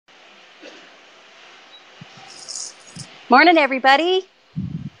Morning, everybody.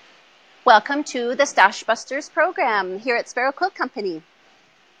 Welcome to the Stash Busters program here at Sparrow Quilt Company.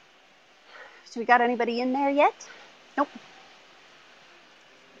 So we got anybody in there yet? Nope.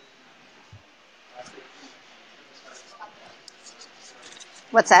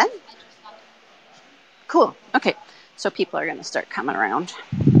 What's that? Cool. Okay. So people are going to start coming around.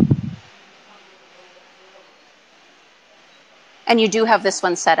 And you do have this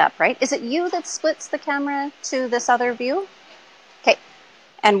one set up, right? Is it you that splits the camera to this other view? Okay.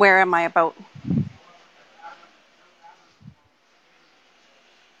 And where am I about?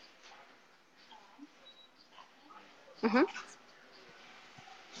 Mm-hmm.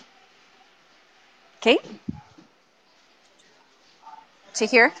 Okay. To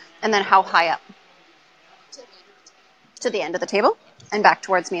here. And then how high up? To the end of the table. And back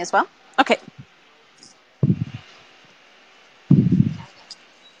towards me as well. Okay.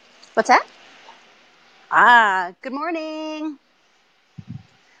 What's that? Good morning.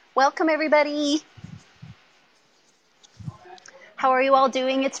 Welcome, everybody. How are you all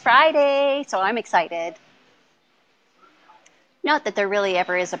doing? It's Friday, so I'm excited. Not that there really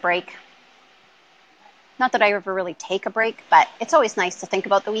ever is a break. Not that I ever really take a break, but it's always nice to think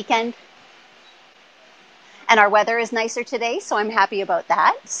about the weekend. And our weather is nicer today, so I'm happy about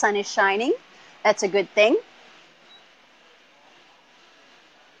that. Sun is shining. That's a good thing.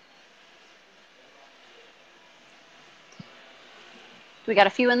 We got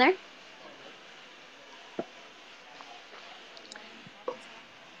a few in there?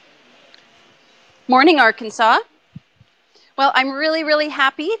 Morning, Arkansas. Well, I'm really, really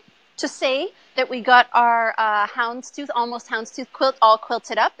happy to say that we got our Houndstooth, almost Houndstooth quilt all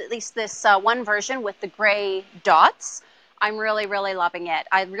quilted up, at least this one version with the gray dots. I'm really, really loving it.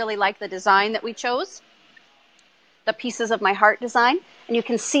 I really like the design that we chose, the Pieces of My Heart design, and you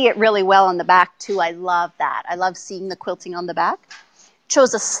can see it really well on the back too. I love that. I love seeing the quilting on the back.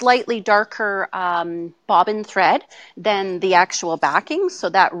 Chose a slightly darker bobbin thread than the actual backing, so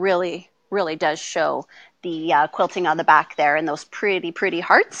that really, really does show the quilting on the back there and those pretty, pretty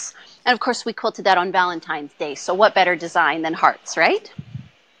hearts. And of course, we quilted that on Valentine's Day, so what better design than hearts, right?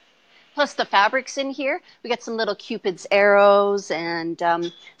 Plus the fabrics in here, we got some little Cupid's arrows, and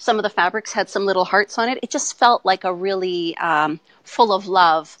some of the fabrics had some little hearts on it. It just felt like a really full of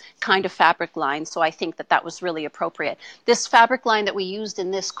love kind of fabric line, so I think that that was really appropriate. This fabric line that we used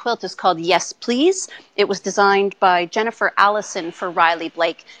in this quilt is called Yes Please. It was designed by Jennifer Allison for Riley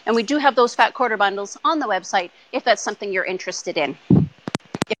Blake, and we do have those fat quarter bundles on the website if that's something you're interested in.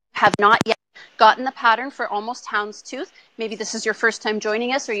 If you have not yet gotten the pattern for Almost Houndstooth, maybe this is your first time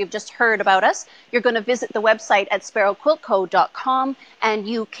joining us or you've just heard about us, you're going to visit the website at sparrowquiltco.com, and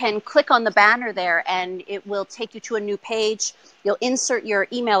you can click on the banner there and it will take you to a new page. You'll insert your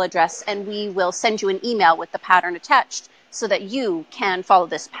email address and we will send you an email with the pattern attached so that you can follow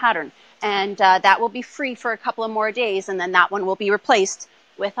this pattern. And that will be free for a couple of more days, and then that one will be replaced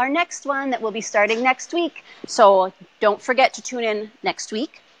with our next one that will be starting next week. So don't forget to tune in next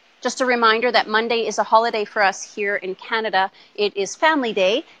week. Just a reminder that Monday is a holiday for us here in Canada. It is Family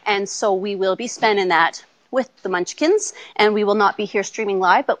Day, and so we will be spending that with the Munchkins, and we will not be here streaming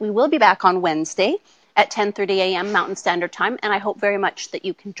live, but we will be back on Wednesday at 10:30 a.m. Mountain Standard Time, and I hope very much that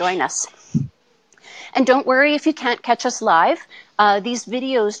you can join us. And don't worry if you can't catch us live. These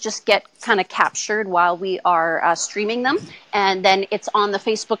videos just get kind of captured while we are streaming them, and then it's on the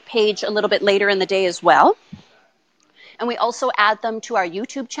Facebook page a little bit later in the day as well. And we also add them to our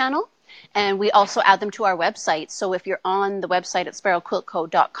YouTube channel, and we also add them to our website. So if you're on the website at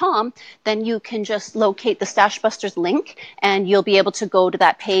sparrowquiltco.com, then you can just locate the Stash Busters link, and you'll be able to go to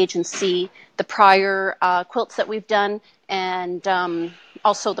that page and see the prior quilts that we've done, and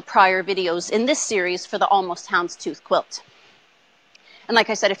also the prior videos in this series for the Almost Houndstooth quilt. And like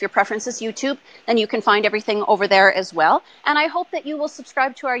I said, if your preference is YouTube, then you can find everything over there as well. And I hope that you will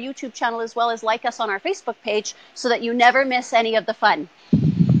subscribe to our YouTube channel as well as like us on our Facebook page so that you never miss any of the fun.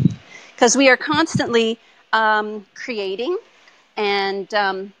 Because we are constantly creating and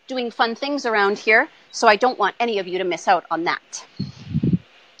doing fun things around here, so I don't want any of you to miss out on that.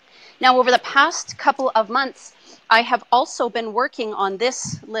 Now, over the past couple of months, I have also been working on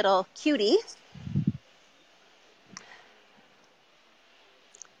this little cutie.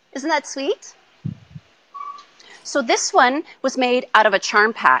 Isn't that sweet? So this one was made out of a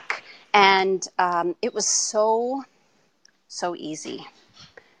charm pack, and it was so easy.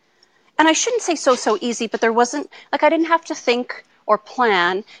 And I shouldn't say so easy, but there wasn't, like, I didn't have to think or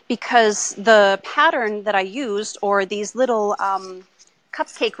plan, because the pattern that I used, or these little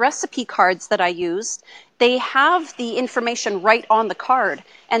cupcake recipe cards that I used, they have the information right on the card.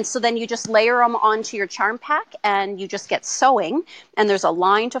 And so then you just layer them onto your charm pack and you just get sewing. And there's a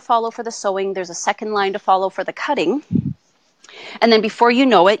line to follow for the sewing. There's a second line to follow for the cutting. And then before you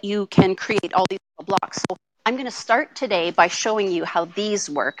know it, you can create all these little blocks. So I'm going to start today by showing you how these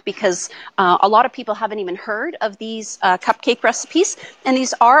work, because a lot of people haven't even heard of these cupcake recipes. And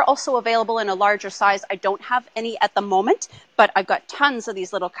these are also available in a larger size. I don't have any at the moment, but I've got tons of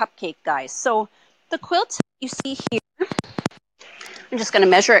these little cupcake guys. So the quilt you see here, I'm just going to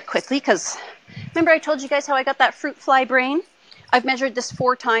measure it quickly, because remember I told you guys how I got that fruit fly brain? I've measured this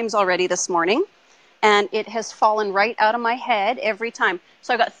 4 times already this morning, and it has fallen right out of my head every time.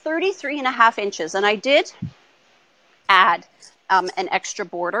 So I got 33.5 inches, and I did add an extra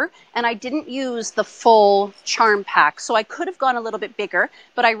border, and I didn't use the full charm pack. So I could have gone a little bit bigger,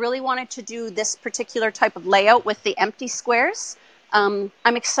 but I really wanted to do this particular type of layout with the empty squares. I'm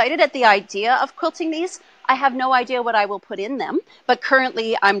excited at the idea of quilting these. I have no idea what I will put in them, but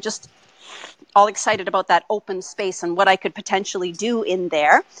currently I'm just all excited about that open space and what I could potentially do in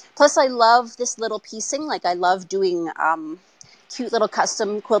there. Plus I love this little piecing. Like, I love doing cute little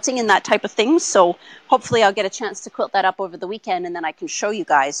custom quilting and that type of thing. So hopefully I'll get a chance to quilt that up over the weekend, and then I can show you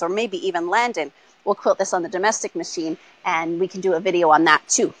guys, or maybe even Landon will quilt this on the domestic machine and we can do a video on that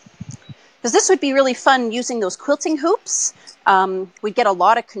too. Because this would be really fun using those quilting hoops. We'd get a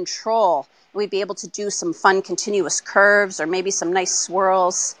lot of control. We'd be able to do some fun continuous curves or maybe some nice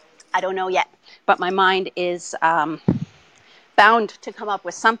swirls. I don't know yet, but my mind is bound to come up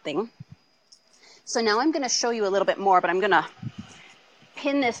with something. So now I'm going to show you a little bit more, but I'm going to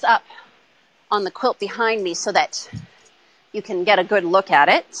pin this up on the quilt behind me so that you can get a good look at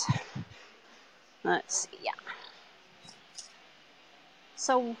it. Let's see, yeah.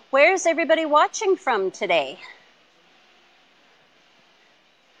 So where's everybody watching from today?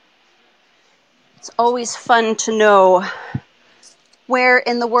 It's always fun to know where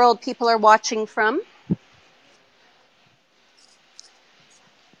in the world people are watching from.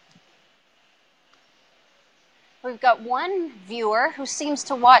 We've got one viewer who seems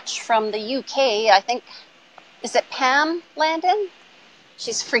to watch from the UK. I think, is it Pam, Landon?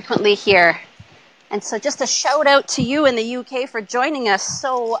 She's frequently here. And so just a shout out to you in the UK for joining us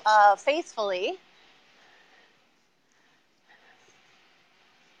so faithfully.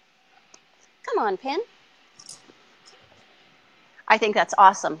 Come on, Pin. I think that's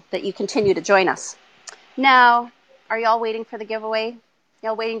awesome that you continue to join us. Now, are y'all waiting for the giveaway?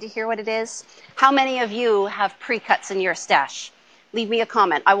 Y'all waiting to hear what it is? How many of you have pre-cuts in your stash? Leave me a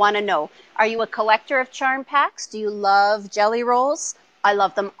comment. I want to know. Are you a collector of charm packs? Do you love jelly rolls? I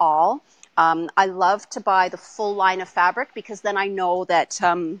love them all. I love to buy the full line of fabric, because then I know that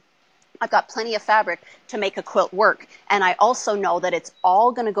I've got plenty of fabric to make a quilt work. And I also know that it's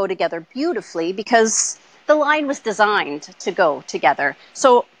all going to go together beautifully because the line was designed to go together.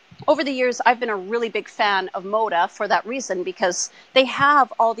 So over the years, I've been a really big fan of Moda for that reason, because they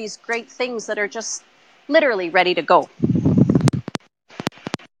have all these great things that are just literally ready to go.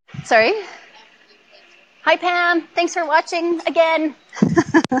 Sorry? Hi, Pam. Thanks for watching again.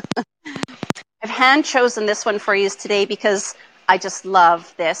 I've hand chosen this one for you today because I just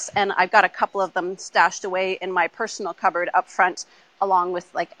love this. And I've got a couple of them stashed away in my personal cupboard up front, along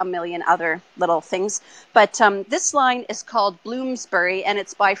with like a million other little things. But this line is called Bloomsbury, and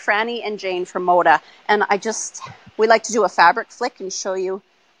it's by Franny and Jane from Moda. And we like to do a fabric flick and show you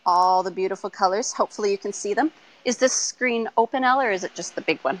all the beautiful colors. Hopefully you can see them. Is this screen open, Elle, or is it just the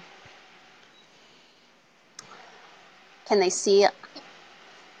big one? Can they see it?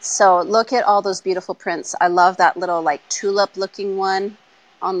 So look at all those beautiful prints. I love that little like tulip looking one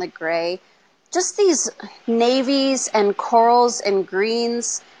on the gray. Just these navies and corals and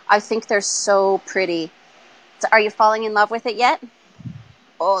greens. I think they're so pretty. So are you falling in love with it yet?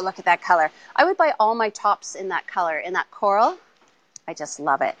 Oh, look at that color. I would buy all my tops in that color, in that coral. I just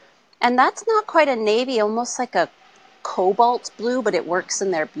love it. And that's not quite a navy, almost like a cobalt blue, but it works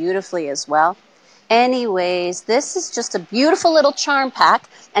in there beautifully as well. Anyways, this is just a beautiful little charm pack,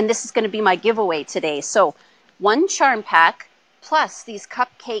 and this is going to be my giveaway today. So 1 charm pack plus these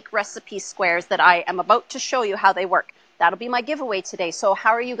cupcake recipe squares that I am about to show you how they work. That'll be my giveaway today. So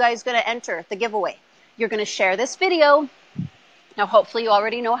how are you guys going to enter the giveaway? You're going to share this video. Now, hopefully you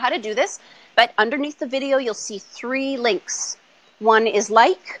already know how to do this, but underneath the video, you'll see 3 links. 1 is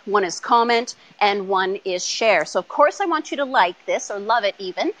like, 1 is comment, and 1 is share. So of course I want you to like this, or love it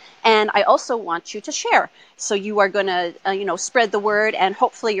even, and I also want you to share. So you are going to, spread the word, and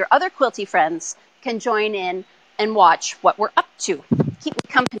hopefully your other quilty friends can join in and watch what we're up to. Keep me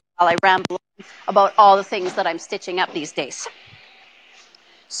company while I ramble about all the things that I'm stitching up these days.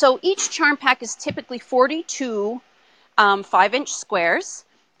 So each charm pack is typically 42 5-inch squares.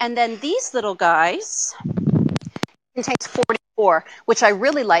 And then these little guys contains 44, which I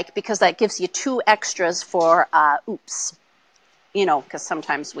really like because that gives you 2 extras for oops, you know, because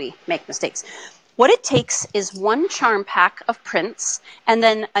sometimes we make mistakes. What it takes is 1 charm pack of prints and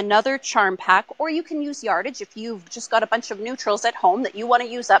then another charm pack, or you can use yardage if you've just got a bunch of neutrals at home that you want to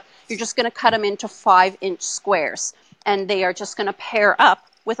use up. You're just going to cut them into 5-inch squares, and they are just going to pair up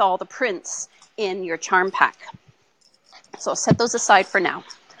with all the prints in your charm pack. So I'll set those aside for now.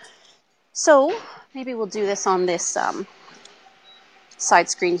 So maybe we'll do this on this side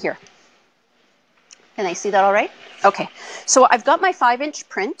screen here. Can I see that all right? Okay, so I've got my 5-inch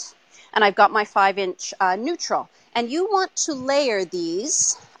print and I've got my 5-inch neutral. And you want to layer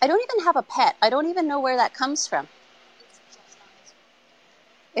these. I don't even have a pet. I don't even know where that comes from.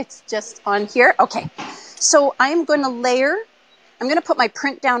 It's just on here? Okay, so I'm going to layer. I'm going to put my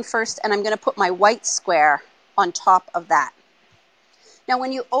print down first and I'm going to put my white square on top of that. Now,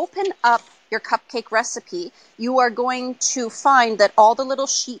 when you open up your cupcake recipe, you are going to find that all the little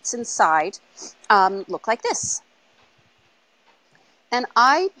sheets inside look like this. And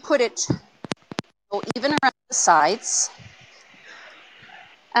I put it even around the sides.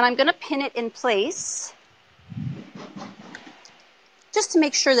 And I'm going to pin it in place just to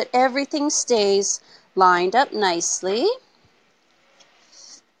make sure that everything stays lined up nicely.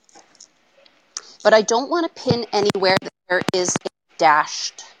 But I don't want to pin anywhere that there is a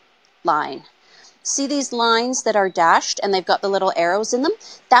dashed line. See these lines that are dashed and they've got the little arrows in them?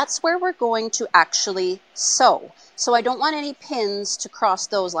 That's where we're going to actually sew. So I don't want any pins to cross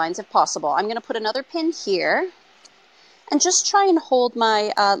those lines if possible. I'm going to put another pin here and just try and hold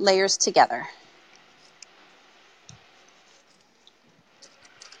my layers together.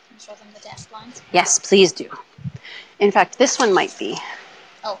 Can you show them the dashed lines? Yes, please do. In fact, this one might be.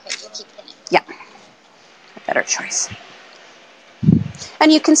 Okay, you'll keep pinning. Yeah, a better choice.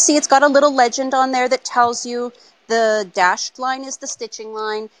 And you can see it's got a little legend on there that tells you the dashed line is the stitching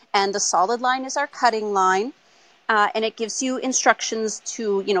line and the solid line is our cutting line. And it gives you instructions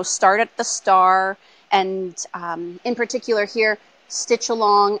to, you know, start at the star and in particular here, stitch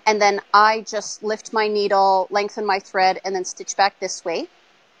along. And then I just lift my needle, lengthen my thread, and then stitch back this way.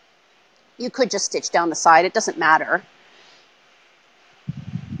 You could just stitch down the side. It doesn't matter.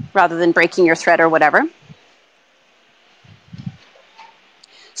 Rather than breaking your thread or whatever.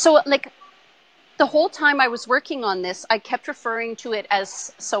 So, like, the whole time I was working on this, I kept referring to it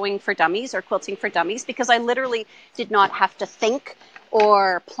as sewing for dummies or quilting for dummies because I literally did not have to think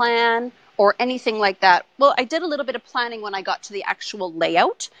or plan or anything like that. Well, I did a little bit of planning when I got to the actual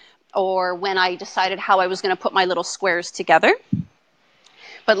layout or when I decided how I was going to put my little squares together.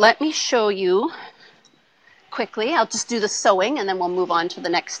 But let me show you quickly. I'll just do the sewing and then we'll move on to the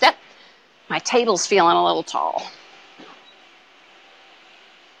next step. My table's feeling a little tall.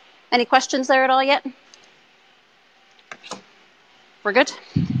 Any questions there at all yet? We're good?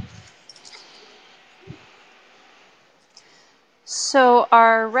 So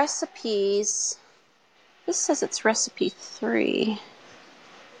our recipes, this says it's recipe 3.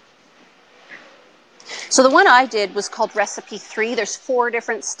 So the one I did was called recipe 3. There's 4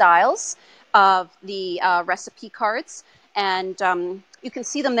 different styles of the recipe cards. And you can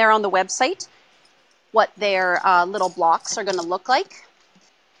see them there on the website, what their little blocks are going to look like.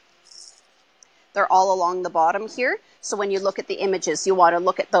 They're all along the bottom here. So when you look at the images, you want to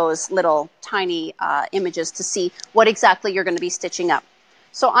look at those little tiny images to see what exactly you're going to be stitching up.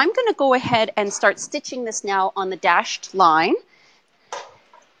 So I'm going to go ahead and start stitching this now on the dashed line.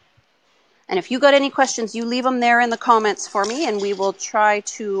 And if you got any questions, you leave them there in the comments for me and we will try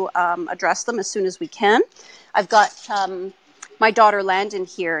to address them as soon as we can. I've got my daughter Landon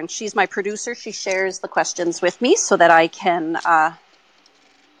here and she's my producer. She shares the questions with me so that I can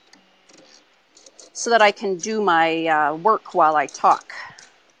do my work while I talk.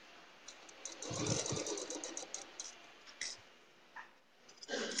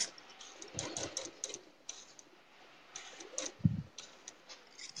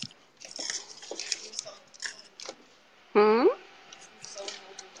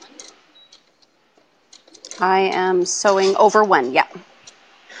 I am sewing over 1, yeah.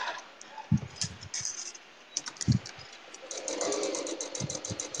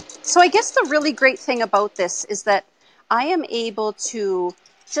 So I guess the really great thing about this is that I am able to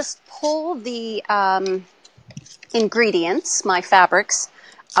just pull the ingredients, my fabrics,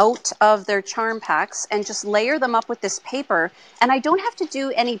 out of their charm packs and just layer them up with this paper. And I don't have to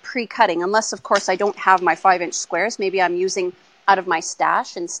do any pre-cutting unless, of course, I don't have my 5-inch squares. Maybe I'm using out of my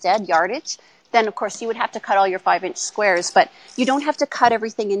stash instead, yardage, then of course you would have to cut all your 5-inch squares, but you don't have to cut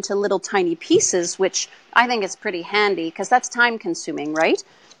everything into little tiny pieces, which I think is pretty handy because that's time consuming, right?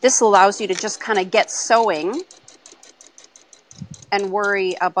 This allows you to just kind of get sewing and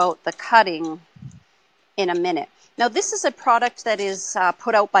worry about the cutting in a minute. Now this is a product that is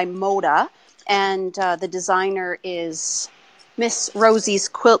put out by Moda, and the designer is Miss Rosie's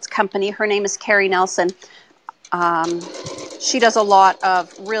Quilt Company. Her name is Carrie Nelson. She does a lot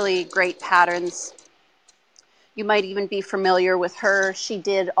of really great patterns. You might even be familiar with her. She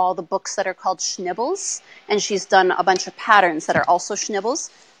did all the books that are called Schnibbles, and she's done a bunch of patterns that are also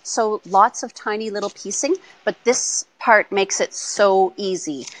Schnibbles. So lots of tiny little piecing, but this part makes it so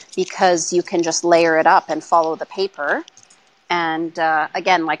easy because you can just layer it up and follow the paper. And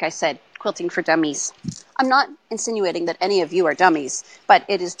again, like I said, quilting for dummies. I'm not insinuating that any of you are dummies, but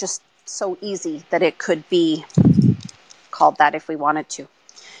it is just so easy that it could be called that if we wanted to.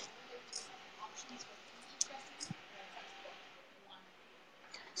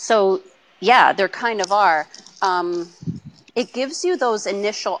 So yeah, there kind of are. It gives you those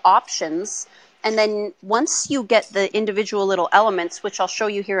initial options, and then once you get the individual little elements, which I'll show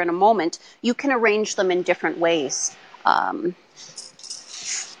you here in a moment, you can arrange them in different ways. Can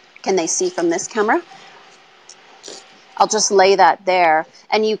they see from this camera? I'll just lay that there,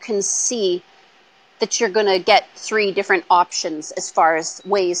 and you can see that you're going to get 3 different options as far as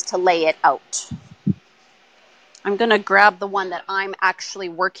ways to lay it out. I'm going to grab the one that I'm actually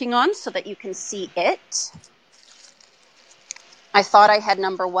working on so that you can see it. I thought I had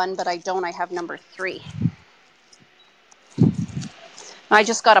number 1, but I don't. I have number 3. I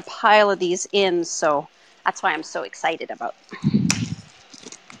just got a pile of these in, so that's why I'm so excited about it.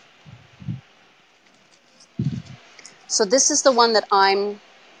 So this is the one that I'm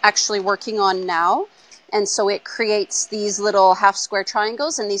actually working on now. And so it creates these little half square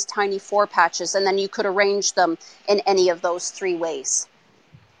triangles and these tiny 4 patches, and then you could arrange them in any of those 3 ways.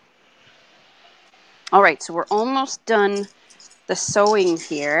 All right, so we're almost done the sewing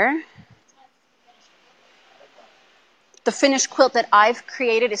here. The finished quilt that I've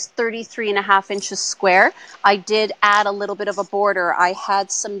created is 33.5 inches square. I did add a little bit of a border. I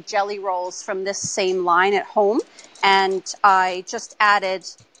had some jelly rolls from this same line at home, and I just added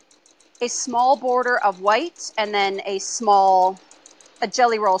a small border of white and then a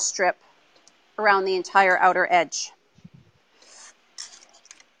jelly roll strip around the entire outer edge.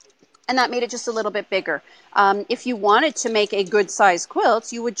 And that made it just a little bit bigger. If you wanted to make a good size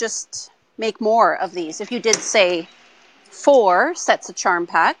quilt, you would just make more of these. If you did, say, 4 sets of charm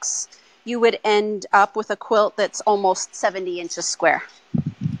packs, you would end up with a quilt that's almost 70 inches square.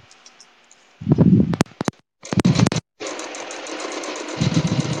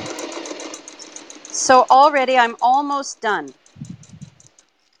 So already I'm almost done.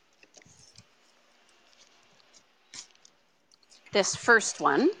 This first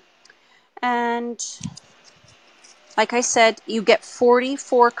one. And like I said, you get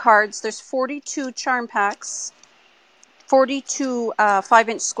 44 cards. There's 42 charm packs, 42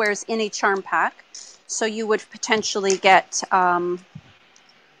 5-inch squares in a charm pack. So you would potentially get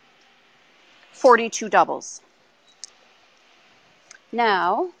 42 doubles.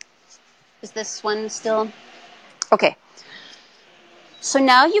 Now, is this one still? Okay. So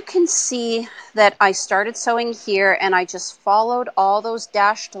now you can see that I started sewing here and I just followed all those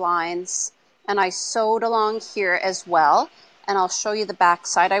dashed lines and I sewed along here as well. And I'll show you the back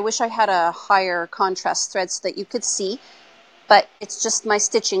side. I wish I had a higher contrast thread so that you could see, but it's just my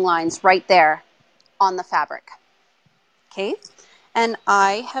stitching lines right there on the fabric. Okay, and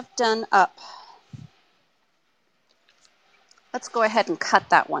I have done up. Let's go ahead and cut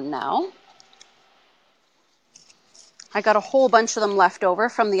that one now. I got a whole bunch of them left over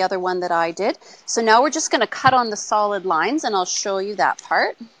from the other one that I did. So now we're just going to cut on the solid lines and I'll show you that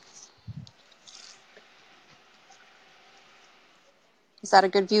part. Is that a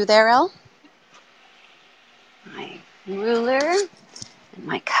good view there, Elle? My ruler and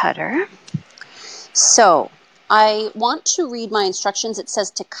my cutter. So I want to read my instructions. It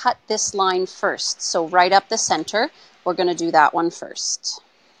says to cut this line first. So right up the center, we're going to do that one first.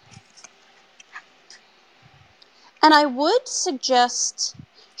 And I would suggest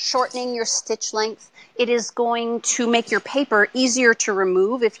shortening your stitch length. It is going to make your paper easier to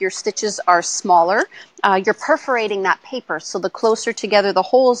remove if your stitches are smaller. You're perforating that paper, so the closer together the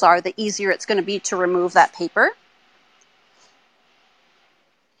holes are, the easier it's going to be to remove that paper.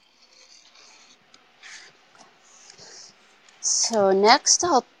 So next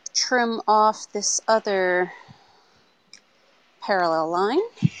I'll trim off this other parallel line.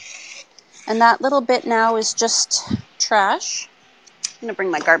 And that little bit now is just trash. I'm going to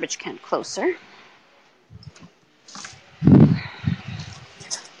bring my garbage can closer.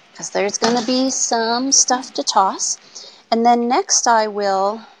 there's going to be some stuff to toss. And then next I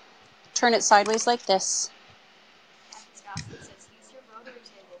will turn it sideways like this.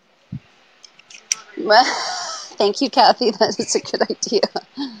 Thank you, Kathy. That is a good idea.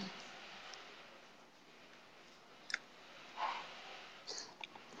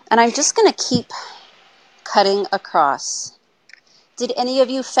 And I'm just going to keep cutting across. Did any of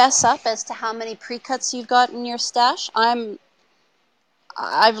you fess up as to how many pre-cuts you've got in your stash? I've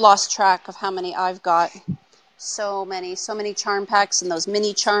lost track of how many I've got. So many charm packs and those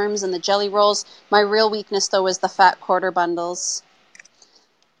mini charms and the jelly rolls. My real weakness, though, is the fat quarter bundles.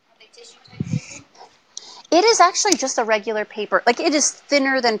 Are they tissue type paper? It is actually just a regular paper. Like, it is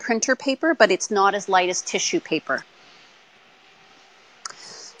thinner than printer paper, but it's not as light as tissue paper.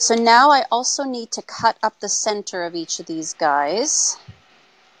 So now I also need to cut up the center of each of these guys.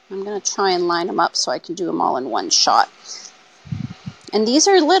 I'm going to try and line them up so I can do them all in one shot. And these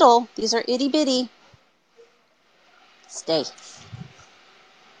are little. These are itty bitty. Stay. Could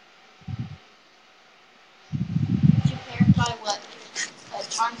you clarify what a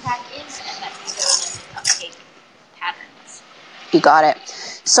charm pack is and that you go into cupcake patterns? You got it.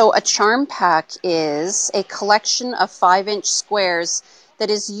 So a charm pack is a collection of 5-inch squares that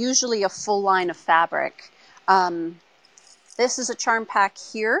is usually a full line of fabric. This is a charm pack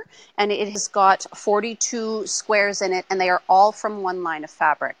here, and it has got 42 squares in it, and they are all from one line of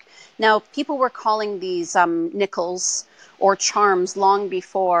fabric. Now, people were calling these nickels or charms long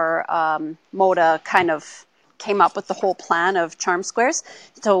before Moda kind of came up with the whole plan of charm squares.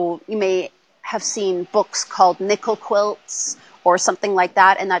 So you may have seen books called nickel quilts or something like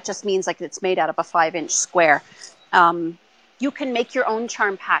that, and that just means like it's made out of a 5-inch square. You can make your own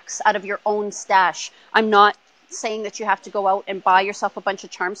charm packs out of your own stash. I'm not saying that you have to go out and buy yourself a bunch of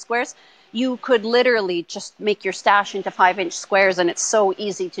charm squares. You could literally just make your stash into 5-inch squares, and it's so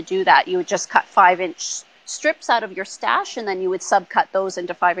easy to do that. You would just cut 5-inch strips out of your stash, and then you would subcut those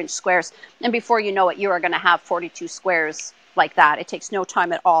into 5-inch squares. And before you know it, you are going to have 42 squares like that. It takes no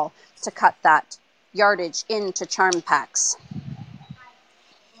time at all to cut that yardage into charm packs.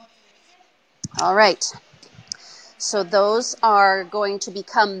 All right. So those are going to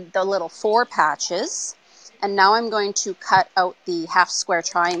become the little 4 patches. And now I'm going to cut out the half square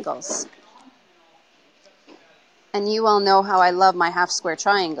triangles. And you all know how I love my half square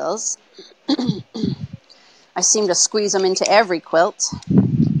triangles. I seem to squeeze them into every quilt.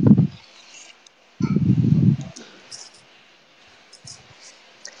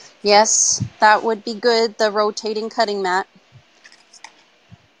 Yes, that would be good, the rotating cutting mat.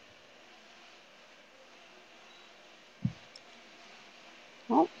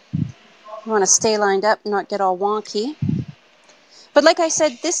 Oh, you want to stay lined up and not get all wonky. But like I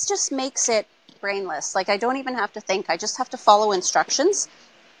said, this just makes it brainless. Like, I don't even have to think. I just have to follow instructions.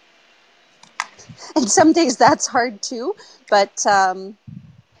 And some days that's hard too, but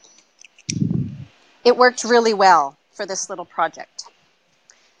it worked really well for this little project.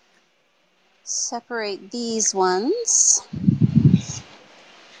 Separate these ones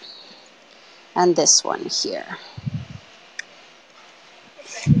and this one here.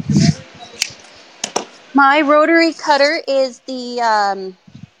 My rotary cutter is the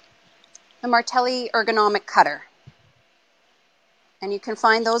Martelli ergonomic cutter. And you can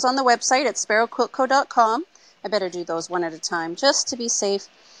find those on the website at sparrowquiltco.com. I better do those one at a time just to be safe.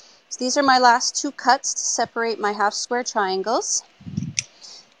 So these are my last 2 cuts to separate my half square triangles.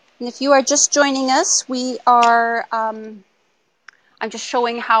 And if you are just joining us, we are, I'm just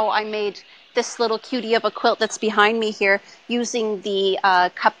showing how I made this little cutie of a quilt that's behind me here using the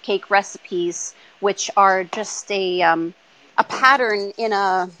cupcake recipes, which are just a pattern in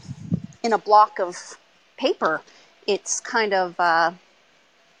a block of paper. It's kind of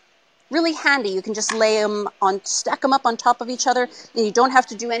really handy. You can just stack them up on top of each other, and you don't have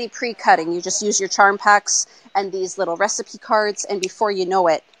to do any pre-cutting. You just use your charm packs and these little recipe cards, and before you know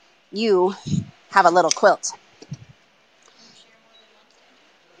it, you have a little quilt.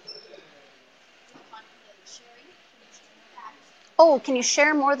 Oh, can you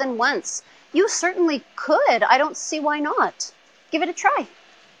share more than once? You certainly could. I don't see why not. Give it a try.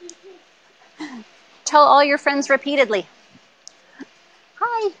 Tell all your friends repeatedly.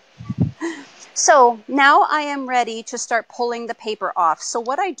 Hi. So now I am ready to start pulling the paper off. So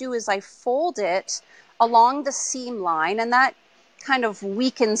what I do is I fold it along the seam line, and that kind of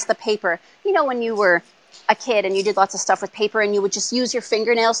weakens the paper. You know, when you were a kid and you did lots of stuff with paper and you would just use your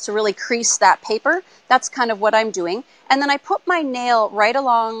fingernails to really crease that paper, that's kind of what I'm doing. And then I put my nail right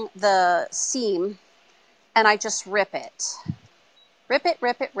along the seam and I just rip it. Rip it,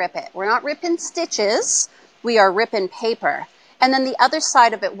 rip it, rip it. We're not ripping stitches, we are ripping paper. And then the other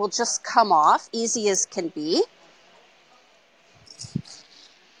side of it will just come off, easy as can be.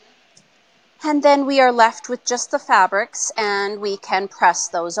 And then we are left with just the fabrics, and we can press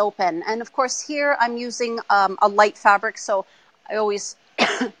those open. And of course here I'm using a light fabric, so I always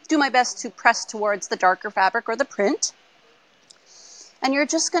do my best to press towards the darker fabric or the print. And you're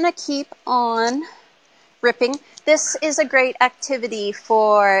just going to keep on ripping. This is a great activity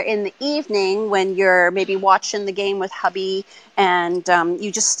for in the evening when you're maybe watching the game with hubby and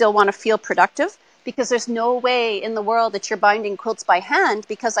you just still want to feel productive, because there's no way in the world that you're binding quilts by hand,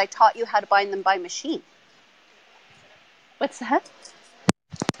 because I taught you how to bind them by machine. What's that?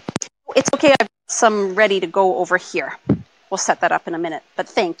 It's okay, I've got some ready to go over here. We'll set that up in a minute, but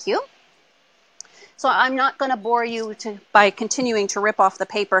thank you. So I'm not going to bore you by continuing to rip off the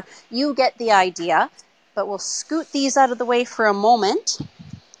paper. You get the idea, but we'll scoot these out of the way for a moment.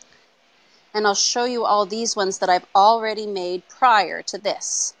 And I'll show you all these ones that I've already made prior to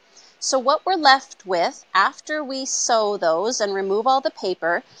this. So what we're left with after we sew those and remove all the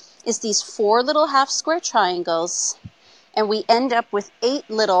paper is these 4 little half square triangles, and we end up with 8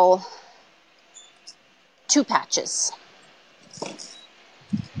 little 2 patches.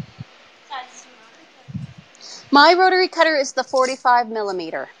 My rotary cutter is the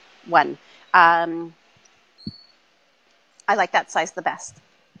 45mm one. I like that size the best.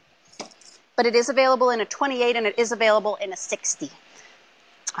 But it is available in a 28 and it is available in a 60.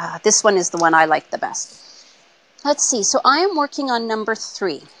 This one is the one I like the best. Let's see, so I am working on number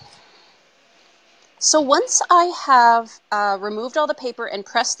 3. So once I have removed all the paper and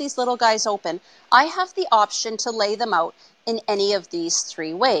pressed these little guys open, I have the option to lay them out in any of these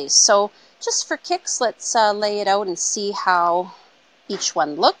 3 ways. So just for kicks, let's lay it out and see how each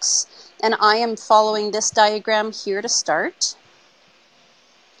one looks. And I am following this diagram here to start.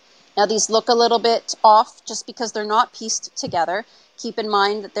 Now these look a little bit off just because they're not pieced together. Keep in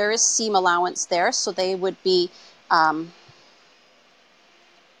mind that there is seam allowance there, so they would be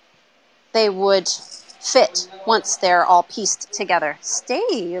they would fit once they're all pieced together. Stay,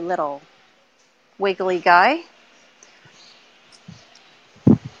 you little wiggly guy.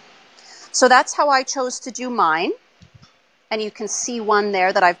 So that's how I chose to do mine. And you can see one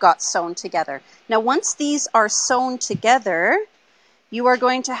there that I've got sewn together. Now once these are sewn together, you are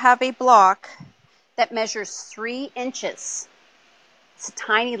going to have a block that measures 3 inches. It's a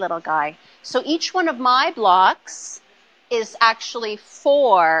tiny little guy. So each one of my blocks is actually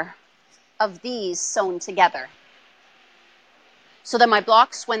 4 of these sewn together. So then my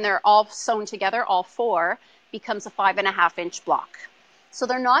blocks, when they're all sewn together, all 4, becomes a 5.5-inch block. So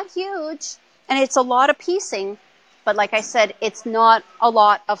they're not huge, and it's a lot of piecing, but like I said, it's not a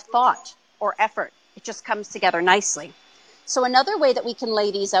lot of thought or effort. It just comes together nicely. So another way that we can lay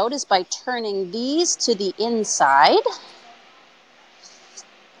these out is by turning these to the inside.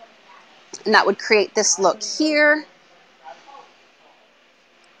 And that would create this look here.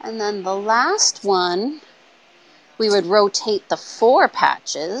 And then the last one, we would rotate the 4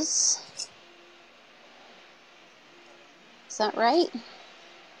 patches. Is that right?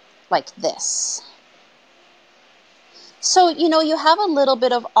 Like this. So, you know, you have a little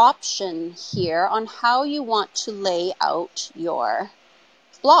bit of option here on how you want to lay out your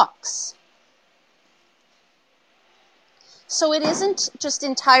blocks. So it isn't just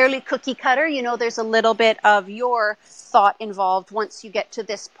entirely cookie cutter. You know, there's a little bit of your thought involved once you get to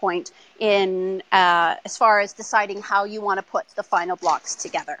this point in as far as deciding how you want to put the final blocks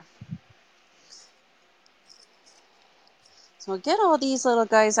together. So we'll get all these little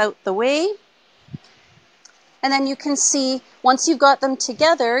guys out the way. And then you can see, once you've got them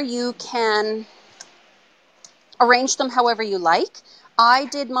together, you can arrange them however you like. I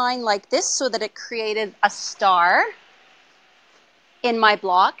did mine like this so that it created a star in my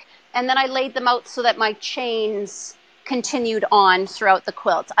block. And then I laid them out so that my chains continued on throughout the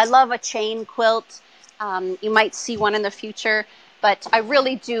quilt. I love a chain quilt. You might see one in the future, but I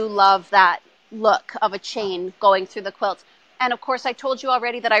really do love that look of a chain going through the quilt. And of course, I told you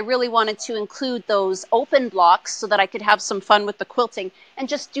already that I really wanted to include those open blocks so that I could have some fun with the quilting and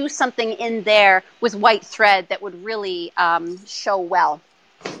just do something in there with white thread that would really show well.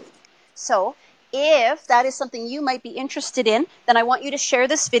 So if that is something you might be interested in, then I want you to share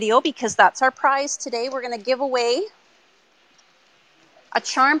this video, because that's our prize today. We're going to give away a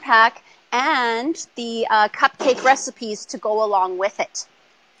charm pack and the cupcake recipes to go along with it.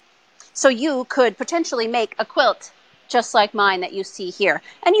 So you could potentially make a quilt just like mine that you see here.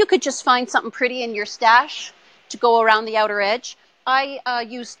 And you could just find something pretty in your stash to go around the outer edge. I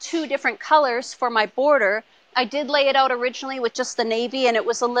used 2 different colors for my border. I did lay it out originally with just the navy, and it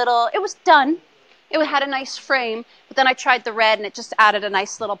was done, It had a nice frame, but then I tried the red and it just added a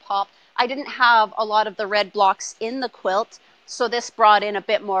nice little pop. I didn't have a lot of the red blocks in the quilt, so this brought in a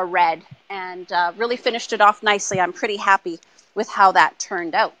bit more red and really finished it off nicely. I'm pretty happy with how that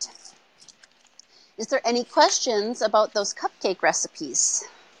turned out. Is there any questions about those cupcake recipes?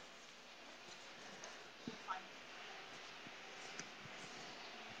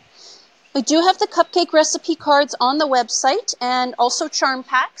 We do have the cupcake recipe cards on the website and also charm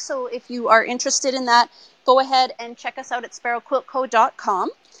packs. So if you are interested in that, go ahead and check us out at sparrowquiltco.com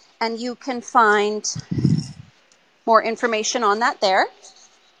and you can find more information on that there.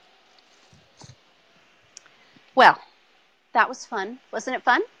 Well, that was fun. Wasn't it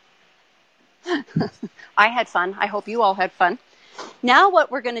fun? I had fun. I hope you all had fun. Now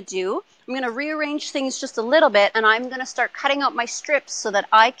what we're going to do, I'm going to rearrange things just a little bit, and I'm going to start cutting out my strips so that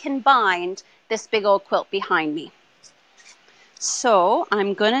I can bind this big old quilt behind me. So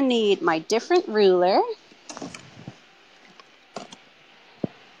I'm going to need my different ruler.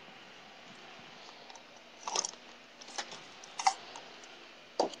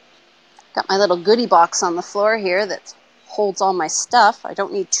 Got my little goodie box on the floor here that holds all my stuff. I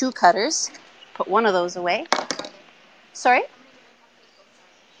don't need two cutters. Put one of those away. Sorry?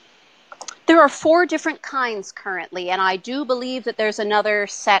 There are 4 different kinds currently, and I do believe that there's another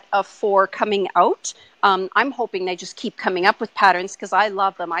set of 4 coming out. I'm hoping they just keep coming up with patterns because I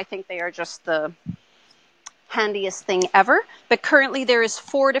love them. I think they are just the handiest thing ever. But currently there is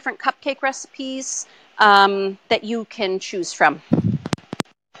 4 different cupcake recipes that you can choose from.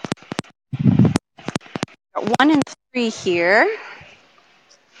 Got 1 and 3 here.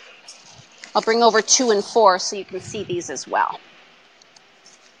 I'll bring over 2 and 4 so you can see these as well.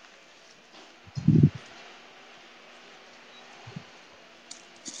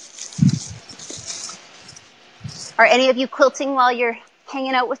 Are any of you quilting while you're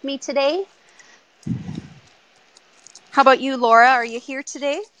hanging out with me today? How about you, Laura? Are you here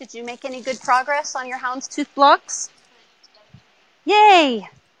today? Did you make any good progress on your houndstooth blocks? Yay!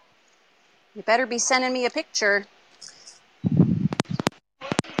 You better be sending me a picture.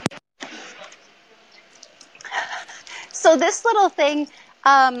 So this little thing,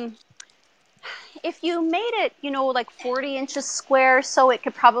 if you made it, like 40 inches square, so it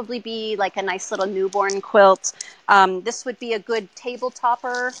could probably be like a nice little newborn quilt. This would be a good table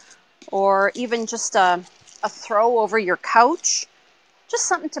topper or even just a throw over your couch. Just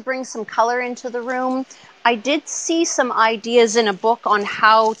something to bring some color into the room. I did see some ideas in a book on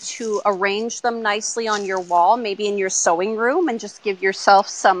how to arrange them nicely on your wall, maybe in your sewing room, and just give yourself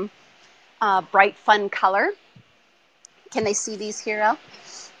some bright, fun color. Can they see these here, Elle?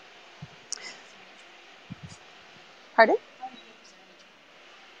 Pardon?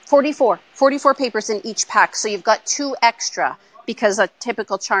 44 papers in each pack. So you've got 2 extra because a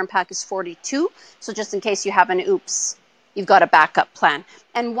typical charm pack is 42. So just in case you have an oops, you've got a backup plan.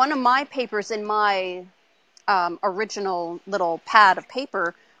 And one of my papers in my original little pad of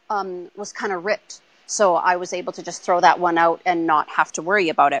paper was kind of ripped. So I was able to just throw that one out and not have to worry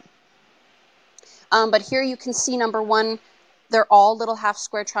about it. But here you can see number 1, they're all little half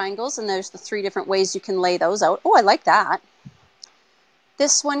square triangles, and there's the 3 different ways you can lay those out. Oh, I like that.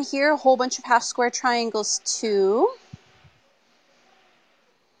 This one here, a whole bunch of half square triangles too.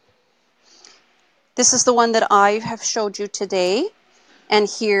 This is the one that I have showed you today. And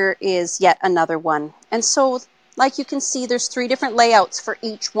here is yet another one. And so, like you can see, there's 3 different layouts for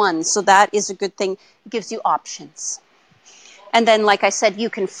each one. So that is a good thing. It gives you options. And then, like I said, you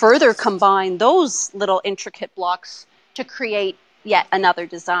can further combine those little intricate blocks to create yet another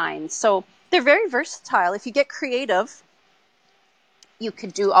design. So they're very versatile. If you get creative, you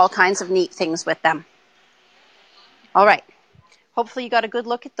could do all kinds of neat things with them. All right. Hopefully you got a good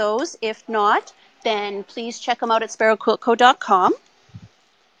look at those. If not, then please check them out at sparrowquiltco.com.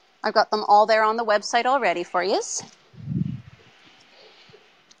 I've got them all there on the website already for you.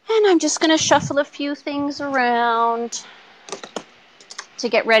 And I'm just going to shuffle a few things around to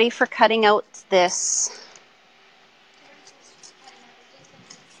get ready for cutting out this.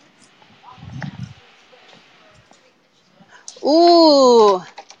 Ooh,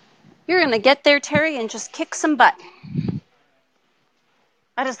 you're going to get there, Terry, and just kick some butt.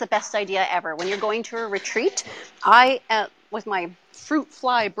 That is the best idea ever. When you're going to a retreat, with my fruit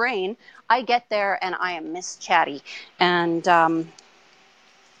fly brain, I get there and I am Miss Chatty. And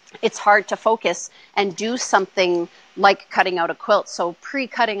it's hard to focus and do something like cutting out a quilt. So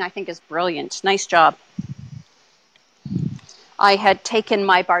pre-cutting, I think, is brilliant. Nice job. I had taken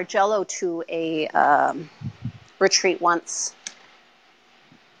my Bargello to a retreat once.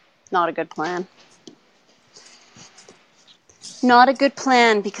 Not a good plan. Not a good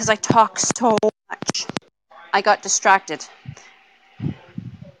plan because I talk so much. I got distracted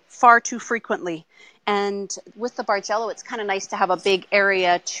far too frequently. And with the Bargello, it's kind of nice to have a big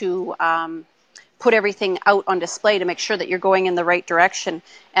area to put everything out on display to make sure that you're going in the right direction.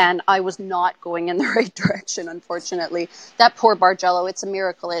 And I was not going in the right direction, unfortunately. That poor Bargello, it's a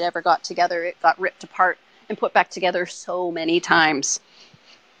miracle it ever got together. It got ripped apart and put back together so many times.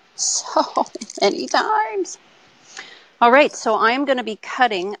 So many times. All right, so I'm going to be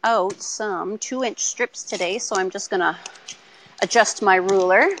cutting out some 2-inch strips today. So I'm just going to adjust my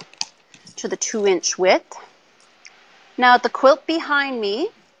ruler to the 2-inch width. Now the quilt behind me,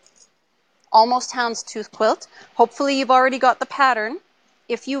 almost houndstooth quilt. Hopefully you've already got the pattern.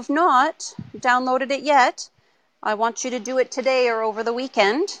 If you've not downloaded it yet, I want you to do it today or over the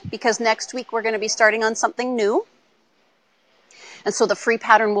weekend, because next week we're going to be starting on something new. And so the free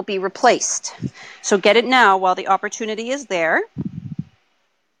pattern will be replaced. So get it now while the opportunity is there.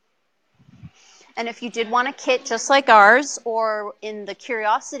 And if you did want a kit just like ours, or in the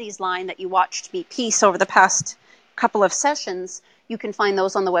Curiosities line that you watched me piece over the past couple of sessions, you can find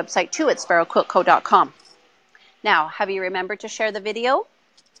those on the website too at sparrowquiltco.com. Now, have you remembered to share the video?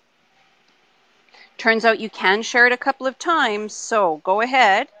 Turns out you can share it a couple of times, so go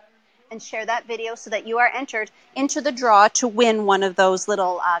ahead and share that video so that you are entered into the draw to win one of those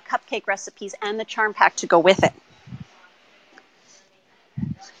little cupcake recipes and the charm pack to go with it.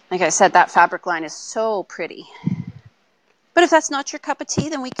 Like I said, that fabric line is so pretty. But if that's not your cup of tea,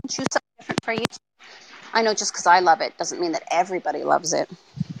 then we can choose something different for you. I know just because I love it doesn't mean that everybody loves it.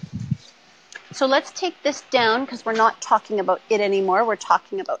 So let's take this down because we're not talking about it anymore. We're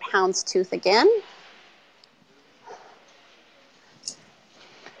talking about houndstooth again.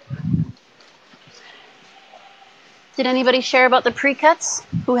 Did anybody share about the pre-cuts?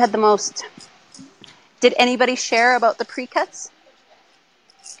 Who had the most? Did anybody share about the pre-cuts?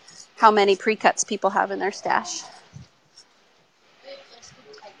 How many pre-cuts people have in their stash?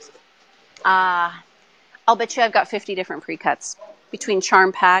 I'll bet you I've got 50 different pre-cuts between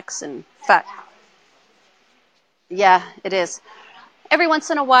charm packs and fat. Yeah, it is. Every once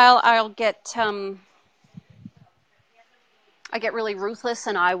in a while, I get really ruthless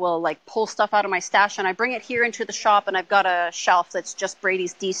and I will like pull stuff out of my stash and I bring it here into the shop, and I've got a shelf that's just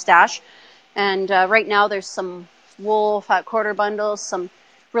Bradie's D stash. And right now there's some wool fat quarter bundles, some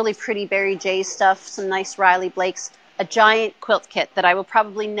really pretty Barry J stuff, some nice Riley Blakes, a giant quilt kit that I will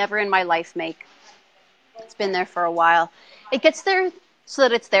probably never in my life make. It's been there for a while. It gets there so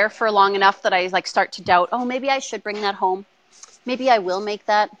that it's there for long enough that I like start to doubt, oh, maybe I should bring that home. Maybe I will make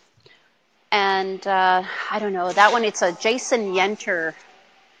that. And I don't know, that one, it's a Jason Yenter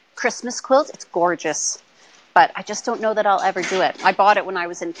Christmas quilt. It's gorgeous, but I just don't know that I'll ever do it. I bought it when I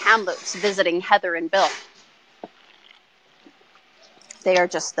was in Kamloops visiting Heather and Bill. They are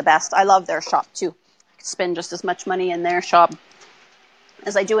just the best. I love their shop too. I could spend just as much money in their shop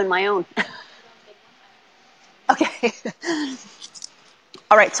as I do in my own. Okay.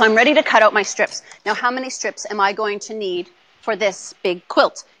 All right, so I'm ready to cut out my strips. Now, how many strips am I going to need for this big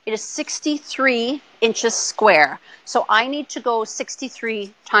quilt? It is 63 inches square. So I need to go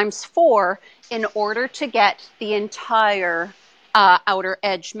 63 times 4 in order to get the entire outer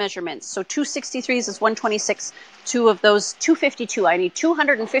edge measurements. So 2 63s is 126. 2 of those, 252. I need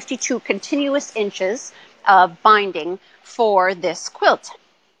 252 continuous inches of binding for this quilt.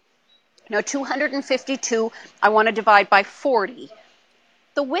 Now 252, I want to divide by 40.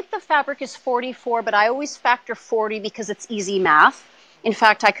 The width of fabric is 44, but I always factor 40 because it's easy math. In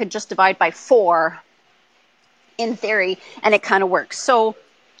fact, I could just divide by 4 in theory, and it kind of works. So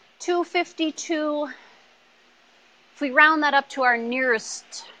 252, if we round that up to our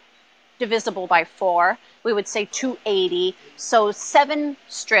nearest divisible by 4, we would say 280. So 7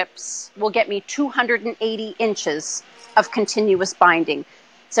 strips will get me 280 inches of continuous binding.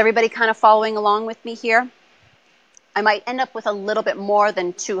 Is everybody kind of following along with me here? I might end up with a little bit more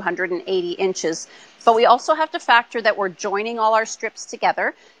than 280 inches, but we also have to factor that we're joining all our strips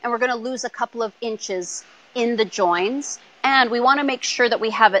together, and we're going to lose a couple of inches in the joins, and we want to make sure that we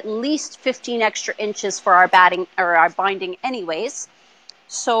have at least 15 extra inches for our binding anyways.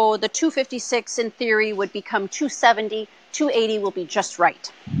 So the 256 in theory would become 270, 280 will be just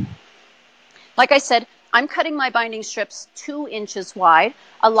right. Like I said, I'm cutting my binding strips 2 inches wide.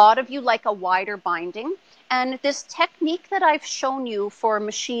 A lot of you like a wider binding. And this technique that I've shown you for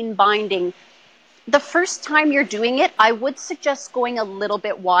machine binding, the first time you're doing it, I would suggest going a little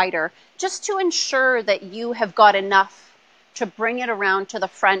bit wider, just to ensure that you have got enough to bring it around to the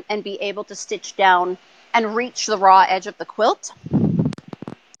front and be able to stitch down and reach the raw edge of the quilt.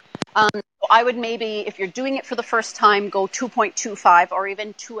 I would maybe, if you're doing it for the first time, go 2.25 or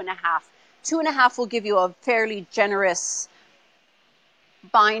even 2.5. 2.5 will give you a fairly generous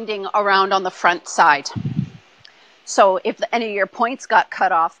binding around on the front side. So if any of your points got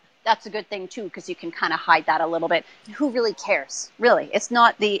cut off, that's a good thing too, because you can kind of hide that a little bit. Who really cares? Really, it's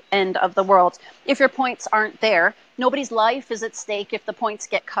not the end of the world. If your points aren't there, nobody's life is at stake if the points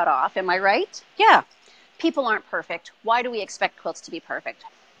get cut off. Am I right? Yeah. People aren't perfect. Why do we expect quilts to be perfect?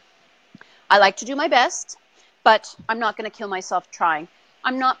 I like to do my best, but I'm not going to kill myself trying.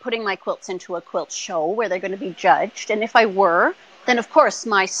 I'm not putting my quilts into a quilt show where they're going to be judged. And if I were, then of course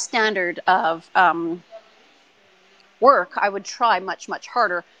my standard of work, I would try much, much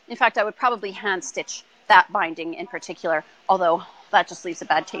harder. In fact, I would probably hand stitch that binding in particular, although that just leaves a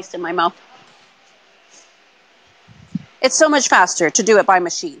bad taste in my mouth. It's so much faster to do it by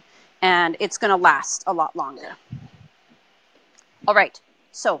machine, and it's going to last a lot longer. All right,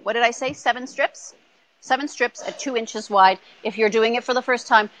 so what did I say? 7 strips? 7 strips at 2 inches wide. If you're doing it for the first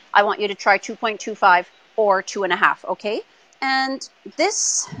time, I want you to try 2.25 or 2.5, okay? And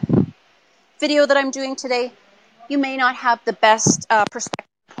this video that I'm doing today, you may not have the best perspective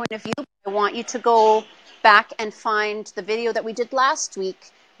point of view. I want you to go back and find the video that we did last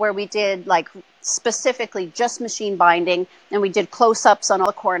week where we did like specifically just machine binding, and we did close-ups on all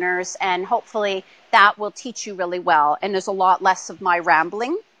the corners, and hopefully that will teach you really well. And there's a lot less of my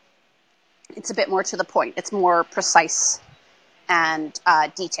rambling. It's a bit more to the point. It's more precise and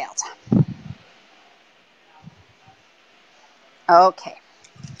detailed. Okay.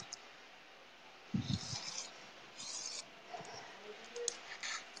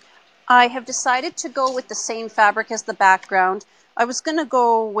 I have decided to go with the same fabric as the background. I was going to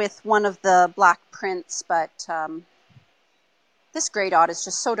go with one of the black prints, but this gray dot is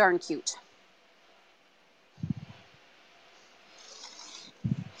just so darn cute.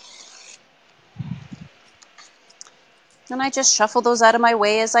 And I just shuffle those out of my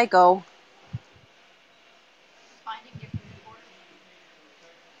way as I go.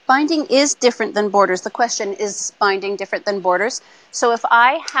 Binding is different than borders. The question is binding different than borders. So if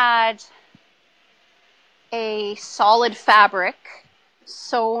I had a solid fabric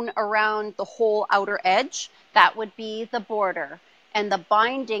sewn around the whole outer edge, that would be the border. And the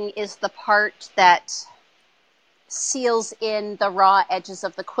binding is the part that seals in the raw edges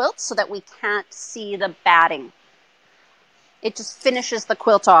of the quilt so that we can't see the batting. It just finishes the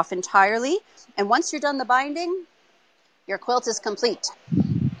quilt off entirely. And once you're done the binding, your quilt is complete.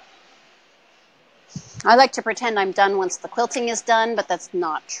 I like to pretend I'm done once the quilting is done, but that's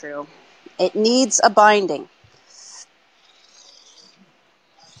not true. It needs a binding.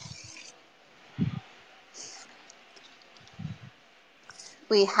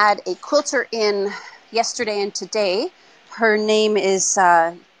 We had a quilter in yesterday and today. Her name is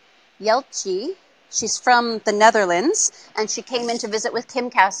Yeltje. She's from the Netherlands, and she came in to visit with Kim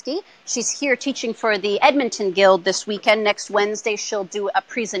Kasky. She's here teaching for the Edmonton Guild this weekend. Next Wednesday, she'll do a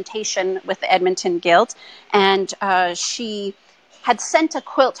presentation with the Edmonton Guild. And she had sent a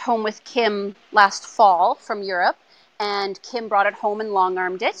quilt home with Kim last fall from Europe, and Kim brought it home and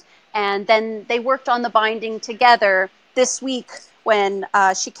long-armed it. And then they worked on the binding together this week when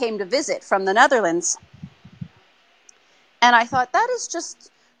she came to visit from the Netherlands. And I thought that is just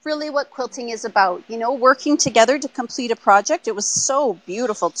really what quilting is about, you know, working together to complete a project. It was so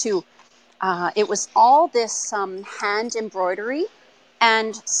beautiful too. It was all this hand embroidery,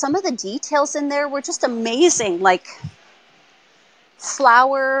 and some of the details in there were just amazing, like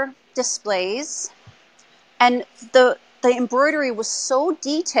flower displays. And the embroidery was so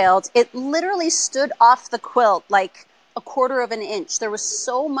detailed, it literally stood off the quilt like a 1/4 of an inch. There was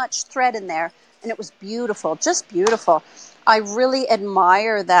so much thread in there, and it was beautiful, just beautiful. I really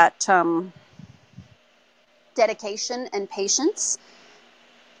admire that dedication and patience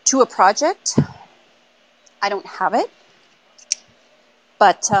to a project. I don't have it,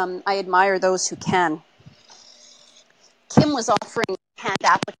 but I admire those who can. Kim was offering a hand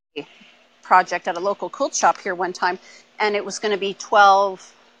applique project at a local quilt shop here one time, and it was going to be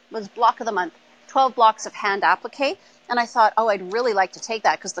 12, was block of the month, 12 blocks of hand applique. And I thought, oh, I'd really like to take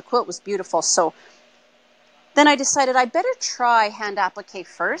that because the quilt was beautiful. So then I decided I'd better try hand applique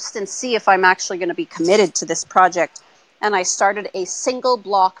first and see if I'm actually going to be committed to this project. And I started a single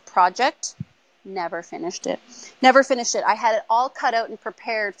block project. Never finished it. Never finished it. I had it all cut out and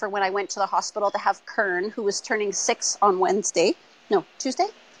prepared for when I went to the hospital to have Kern, who was turning 6 on Tuesday.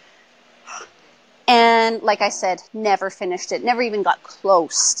 And like I said, never finished it. Never even got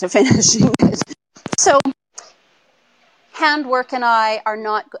close to finishing it. So handwork and I are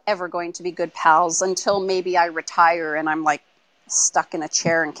not ever going to be good pals until maybe I retire and I'm like stuck in a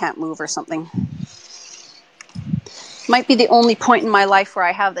chair and can't move or something. Might be the only point in my life where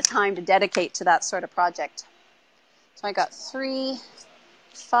I have the time to dedicate to that sort of project. So I got 3,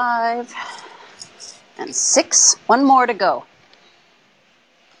 5, and 6. One more to go.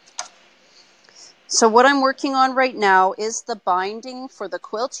 So what I'm working on right now is the binding for the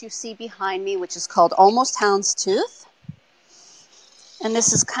quilt you see behind me, which is called Almost Houndstooth. And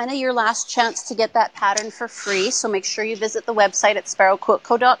this is kind of your last chance to get that pattern for free. So make sure you visit the website at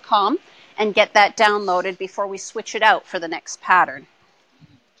sparrowquiltco.com and get that downloaded before we switch it out for the next pattern.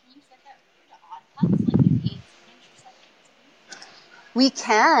 Can you set that to odd cuts, like an 1/8 inch or something? We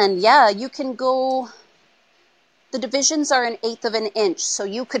can, yeah. You can go... The divisions are 1/8 of an inch, so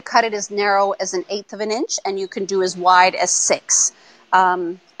you could cut it as narrow as 1/8 of an inch, and you can do as wide as 6.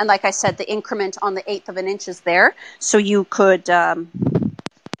 And like I said, the increment on the 1/8 of an inch is there, so you could cut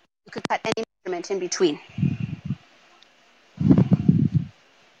any measurement in between.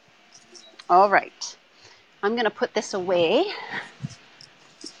 All right, I'm going to put this away.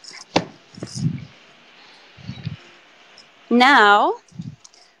 Now,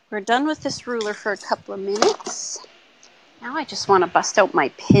 we're done with this ruler for a couple of minutes. Now I just want to bust out my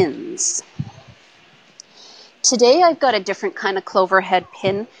pins. Today I've got a different kind of clover head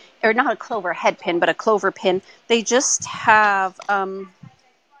pin, or not a clover head pin, but a clover pin. They just have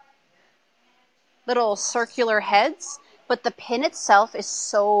little circular heads, but the pin itself is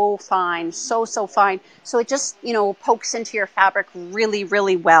so fine, so fine. So it just, pokes into your fabric really,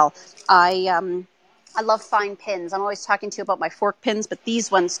 really well. I love fine pins. I'm always talking to you about my fork pins, but these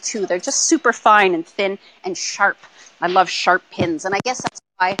ones too, they're just super fine and thin and sharp. I love sharp pins, and I guess that's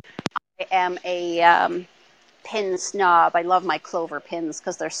why I am a pin snob. I love my clover pins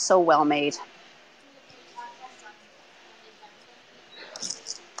because they're so well made.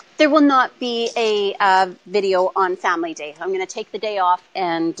 There will not be a video on Family Day. I'm going to take the day off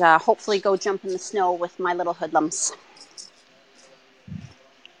and hopefully go jump in the snow with my little hoodlums.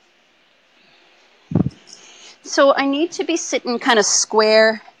 So I need to be sitting kind of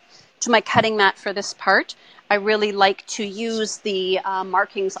square to my cutting mat for this part. I really like to use the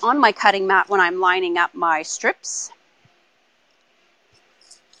markings on my cutting mat when I'm lining up my strips.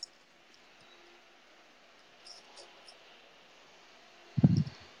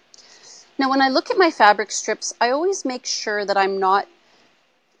 Now, when I look at my fabric strips, I always make sure that I'm not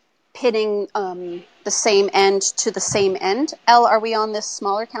pinning the same end to the same end. Elle, are we on this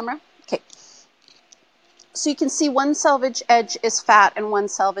smaller camera? Okay. So you can see one selvage edge is fat and one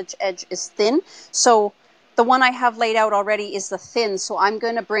selvage edge is thin. So the one I have laid out already is the thin, so I'm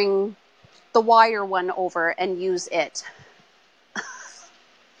going to bring the wire one over and use it.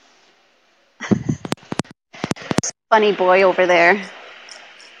 Funny boy over there.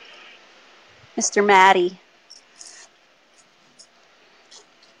 Mr. Maddie.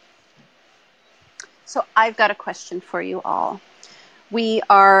 So I've got a question for you all. We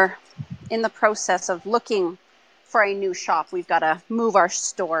are in the process of looking for a new shop. We've got to move our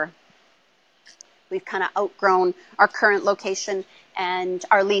store. We've kind of outgrown our current location and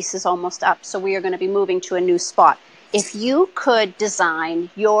our lease is almost up. So we are going to be moving to a new spot. If you could design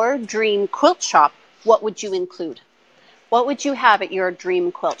your dream quilt shop, what would you include? What would you have at your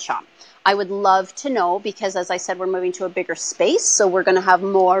dream quilt shop? I would love to know because, as I said, we're moving to a bigger space, so we're going to have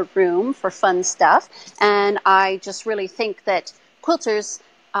more room for fun stuff. And I just really think that quilters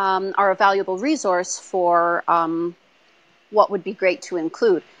are a valuable resource for what would be great to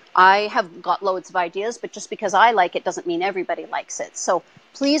include. I have got loads of ideas, but just because I like it doesn't mean everybody likes it. So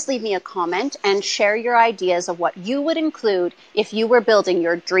please leave me a comment and share your ideas of what you would include if you were building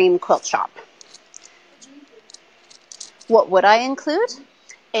your dream quilt shop. What would I include?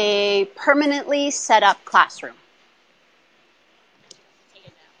 A permanently set up classroom.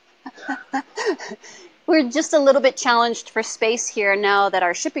 We're just a little bit challenged for space here now that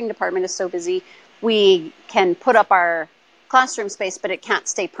our shipping department is so busy. We can put up our classroom space, but it can't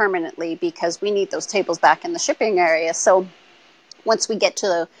stay permanently because we need those tables back in the shipping area. So once we get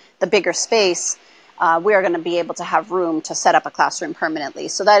to the bigger space, we are going to be able to have room to set up a classroom permanently.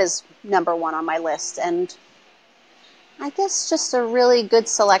 So that is number one on my list. And I guess just a really good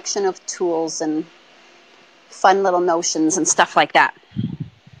selection of tools and fun little notions and stuff like that.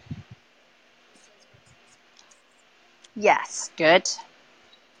 Yes, good.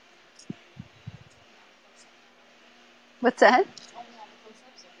 What's that?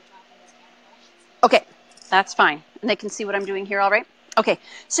 Okay, that's fine. And they can see what I'm doing here, all right? Okay,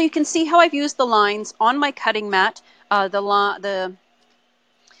 so you can see how I've used the lines on my cutting mat.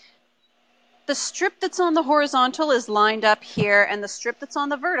 The strip that's on the horizontal is lined up here, and the strip that's on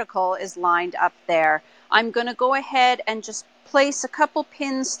the vertical is lined up there. I'm going to go ahead and just place a couple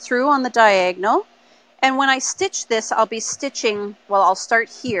pins through on the diagonal, And when I stitch this, I'll be stitching, well, I'll start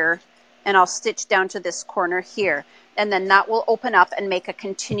here and I'll stitch down to this corner here. And then that will open up and make a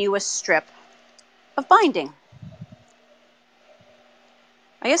continuous strip of binding.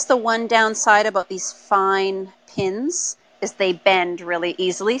 I guess the one downside about these fine pins is they bend really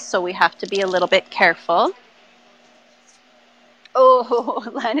easily, so we have to be a little bit careful. Oh,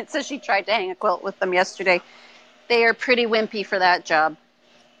 Lynette says she tried to hang a quilt with them yesterday. They are pretty wimpy for that job.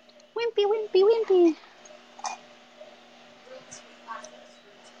 Wimpy, wimpy, wimpy.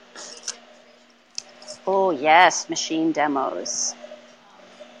 Oh, yes, machine demos.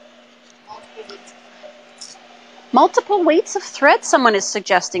 Multiple weights of thread, someone is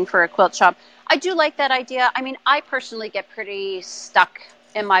suggesting for a quilt shop. I do like that idea. I mean, I personally get pretty stuck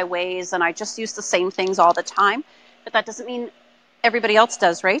in my ways and I just use the same things all the time. But that doesn't mean everybody else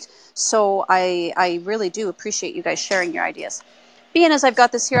does, right? So I really do appreciate you guys sharing your ideas. Being as I've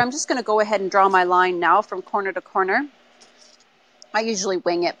got this here, I'm just going to go ahead and draw my line now from corner to corner. I usually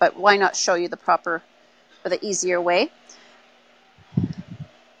wing it, but why not show you the proper or the easier way?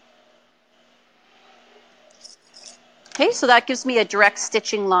 Okay, so that gives me a direct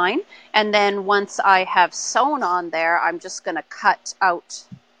stitching line. And then once I have sewn on there, I'm just going to cut out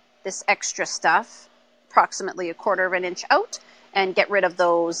this extra stuff, approximately 1/4 of an inch out, and get rid of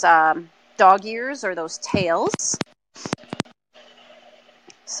those dog ears or those tails.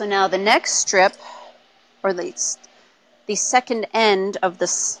 So now the next strip, or the second end of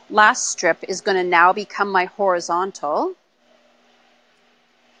this last strip, is going to now become my horizontal.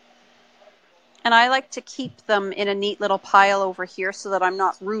 And I like to keep them in a neat little pile over here so that I'm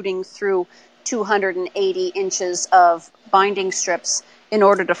not rooting through 280 inches of binding strips in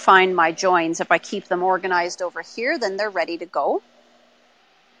order to find my joins. If I keep them organized over here, then they're ready to go.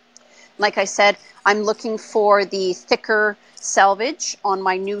 Like I said, I'm looking for the thicker selvage on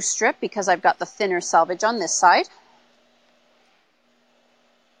my new strip because I've got the thinner selvage on this side.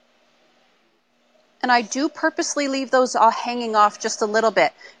 And I do purposely leave those all hanging off just a little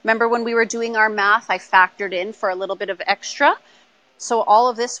bit. Remember when we were doing our math, I factored in for a little bit of extra. So all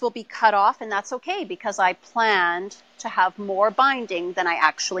of this will be cut off, and that's okay because I planned to have more binding than I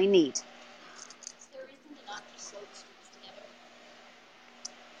actually need. Is there a reason to not just sew the strips together?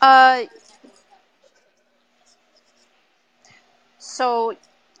 So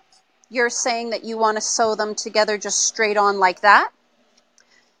you're saying that you want to sew them together just straight on like that?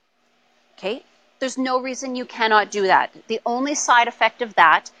 Okay. There's no reason you cannot do that. The only side effect of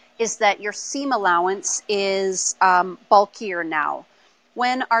that is that your seam allowance is bulkier now.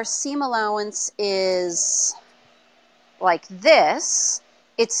 When our seam allowance is like this,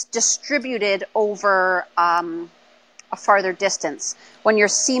 it's distributed over a farther distance. When your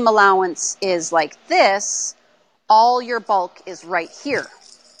seam allowance is like this, all your bulk is right here.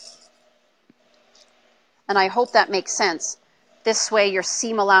 And I hope that makes sense. This way your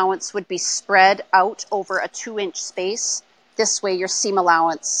seam allowance would be spread out over a 2-inch space. This way your seam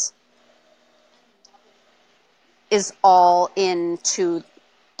allowance is all into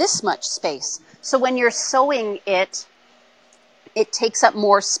this much space. So when you're sewing it, it takes up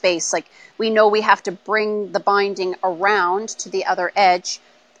more space. Like we know we have to bring the binding around to the other edge.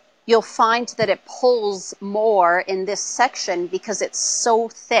 You'll find that it pulls more in this section because it's so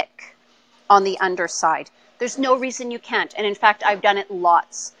thick on the underside. There's no reason you can't. And in fact, I've done it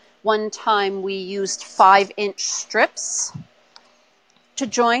lots. One time we used 5-inch strips to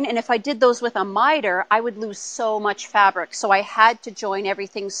join. And if I did those with a miter, I would lose so much fabric. So I had to join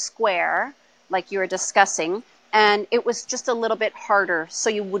everything square, like you were discussing. And it was just a little bit harder.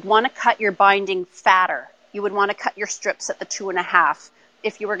 So you would want to cut your binding fatter. You would want to cut your strips at the 2.5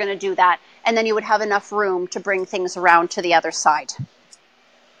 if you were going to do that. And then you would have enough room to bring things around to the other side.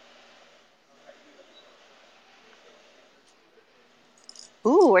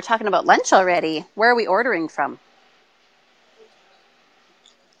 Ooh, we're talking about lunch already. Where are we ordering from?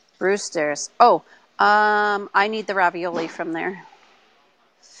 Brewster's. Oh, I need the ravioli from there.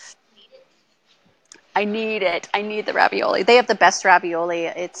 I need it. I need the ravioli. They have the best ravioli.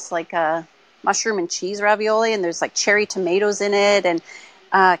 It's like a mushroom and cheese ravioli, and there's like cherry tomatoes in it, and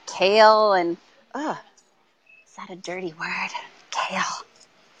kale, and is that a dirty word? Kale.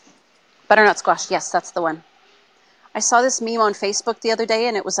 Butternut squash. Yes, that's the one. I saw this meme on Facebook the other day,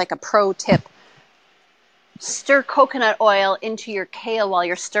 and it was like a pro tip. Stir coconut oil into your kale while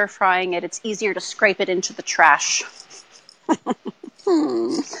you're stir frying it. It's easier to scrape it into the trash.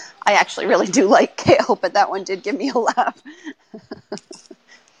 I actually really do like kale, but that one did give me a laugh.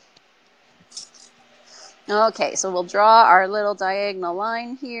 Okay, so we'll draw our little diagonal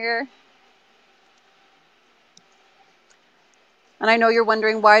line here. And I know you're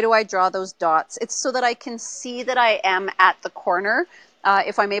wondering, why do I draw those dots? It's so that I can see that I am at the corner.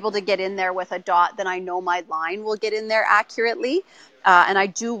 If I'm able to get in there with a dot, then I know my line will get in there accurately. And I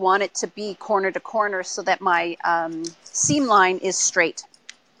do want it to be corner to corner so that my seam line is straight.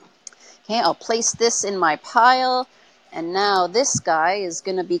 Okay, I'll place this in my pile. And now this guy is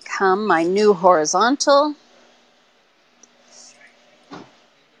going to become my new horizontal.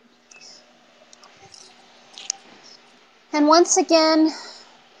 And once again,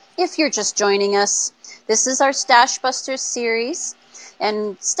 if you're just joining us, this is our Stash Busters series.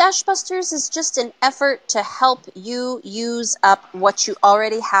 And Stash Busters is just an effort to help you use up what you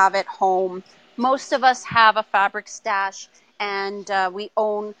already have at home. Most of us have a fabric stash, and we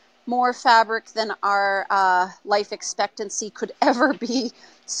own more fabric than our life expectancy could ever be.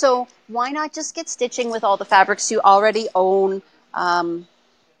 So why not just get stitching with all the fabrics you already own?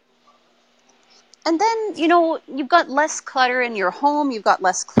 And then, you know, you've got less clutter in your home, you've got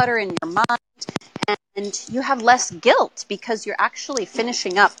less clutter in your mind, and you have less guilt because you're actually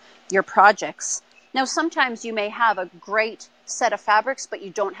finishing up your projects. Now, sometimes you may have a great set of fabrics, but you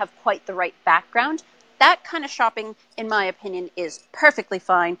don't have quite the right background. That kind of shopping, in my opinion, is perfectly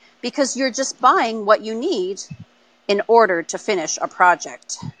fine because you're just buying what you need in order to finish a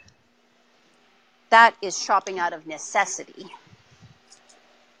project. That is shopping out of necessity.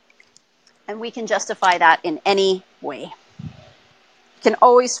 And we can justify that in any way. You can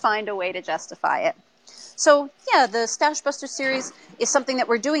always find a way to justify it. So yeah, the Stash Buster series is something that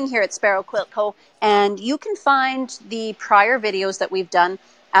we're doing here at Sparrow Quilt Co. And you can find the prior videos that we've done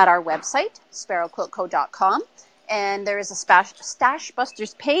at our website, sparrowquiltco.com. And there is a Stash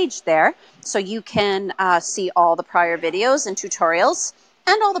Busters page there. So you can see all the prior videos and tutorials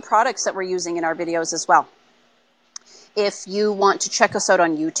and all the products that we're using in our videos as well. If you want to check us out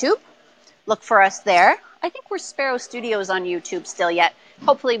on YouTube, look for us there. I think we're Sparrow Studios on YouTube still yet.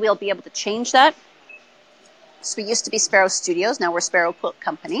 Hopefully we'll be able to change that. So we used to be Sparrow Studios. Now we're Sparrow Quilt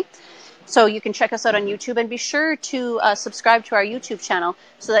Company. So you can check us out on YouTube and be sure to subscribe to our YouTube channel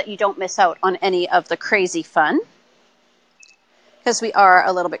so that you don't miss out on any of the crazy fun. Because we are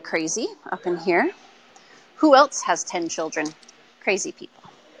a little bit crazy up in here. Who else has 10 children? Crazy people.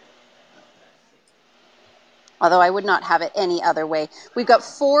 Although I would not have it any other way. We've got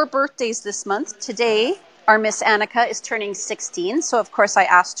 4 birthdays this month. Today, our Miss Annika is turning 16. So, of course, I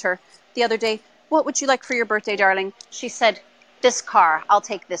asked her the other day, what would you like for your birthday, darling? She said, this car. I'll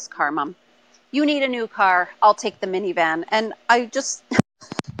take this car, Mom. You need a new car. I'll take the minivan. And I just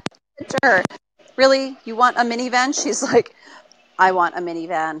said to her, really? You want a minivan? She's like, I want a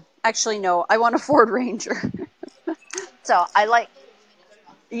minivan. Actually, no, I want a Ford Ranger. So I like...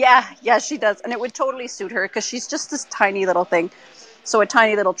 Yeah, she does. And it would totally suit her because she's just this tiny little thing. So a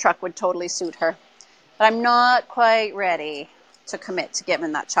tiny little truck would totally suit her. But I'm not quite ready to commit to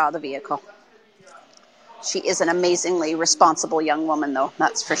giving that child a vehicle. She is an amazingly responsible young woman, though,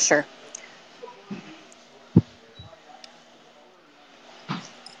 that's for sure.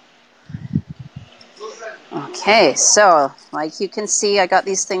 Okay, so like you can see, I got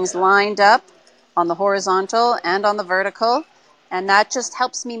these things lined up on the horizontal and on the vertical. And that just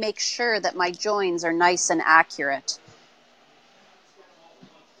helps me make sure that my joins are nice and accurate.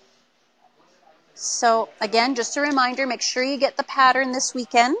 So again, just a reminder, make sure you get the pattern this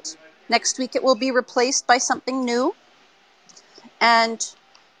weekend. Next week it will be replaced by something new. And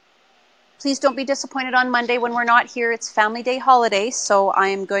please don't be disappointed on Monday when we're not here. It's Family Day holiday, so I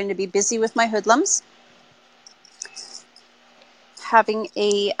am going to be busy with my hoodlums. Having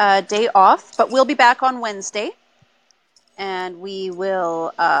a day off, but we'll be back on Wednesday. And we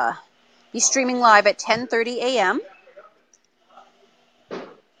will be streaming live at 10:30 a.m.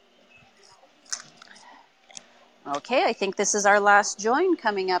 Okay, I think this is our last join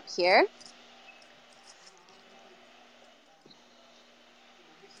coming up here.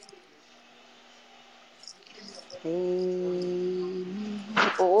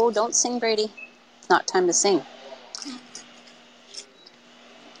 Oh, don't sing, Bradie. It's not time to sing.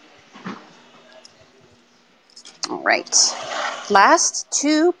 All right. Last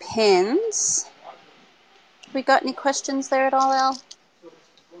 2 pins. We got any questions there at all, Elle?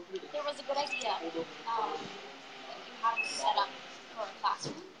 There was a good idea. That you have it set up for a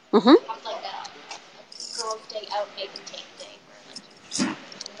classroom. Mm-hmm. Have like a girls' day out, make and take day.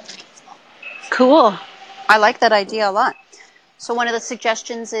 Cool. I like that idea a lot. So one of the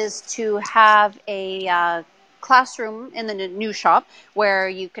suggestions is to have a classroom in the new shop where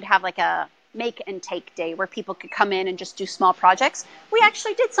you could have like a make and take day where people could come in and just do small projects. We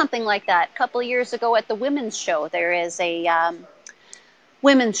actually did something like that a couple of years ago at the women's show. There is a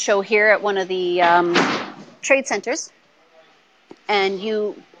women's show here at one of the trade centers. and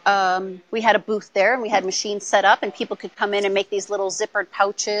we had a booth there, and we had machines set up, and people could come in and make these little zippered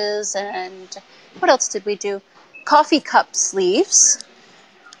pouches. And what else did we do? Coffee cup sleeves.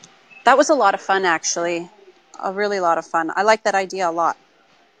 That was a lot of fun, actually. A really lot of fun. I like that idea a lot.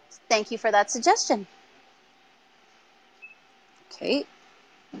 Thank you for that suggestion. Okay,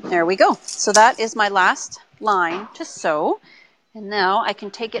 there we go. So that is my last line to sew. And now I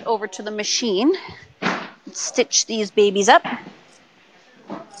can take it over to the machine and stitch these babies up.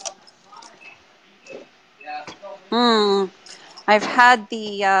 I've had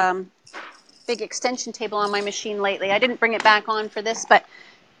the big extension table on my machine lately. I didn't bring it back on for this, but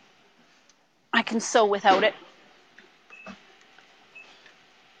I can sew without it.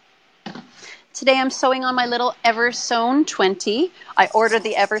 Today I'm sewing on my little Eversewn 20. I ordered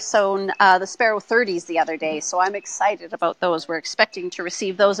the Eversewn, the Sparrow 30s the other day, so I'm excited about those. We're expecting to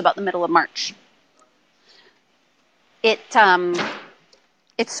receive those about the middle of March. It's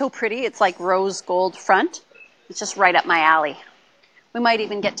so pretty. It's like rose gold front. It's just right up my alley. We might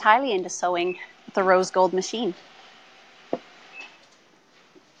even get Tylee into sewing with the rose gold machine.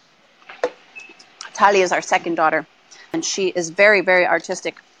 Tylee is our second daughter, and she is very, very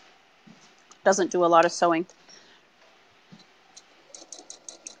artistic. Doesn't do a lot of sewing.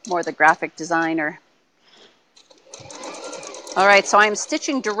 More the graphic designer. All right, so I'm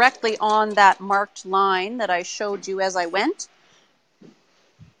stitching directly on that marked line that I showed you as I went.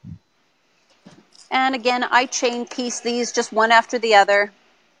 And again, I chain piece these just one after the other.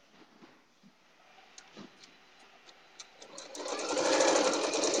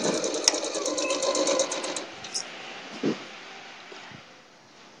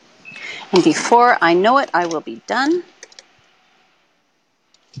 And before I know it, I will be done.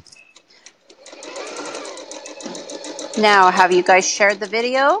 Now, have you guys shared the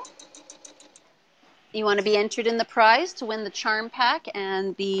video? You want to be entered in the prize to win the charm pack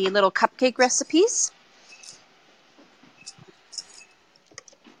and the little cupcake recipes?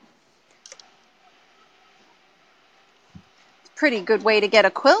 Pretty good way to get a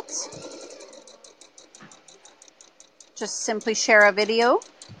quilt. Just simply share a video.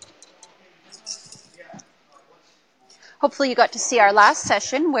 Hopefully you got to see our last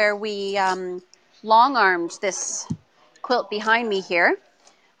session where we long-armed this quilt behind me here.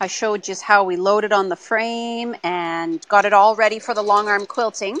 I showed just how we loaded on the frame and got it all ready for the long-arm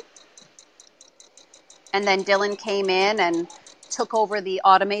quilting. And then Dylan came in and took over the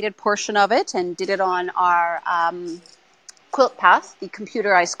automated portion of it and did it on our Quilt Path, the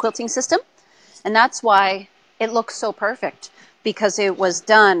computerized quilting system. And that's why it looks so perfect, because it was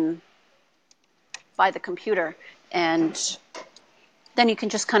done by the computer. And then you can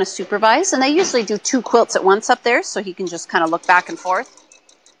just kind of supervise. And they usually do 2 quilts at once up there, so he can just kind of look back and forth.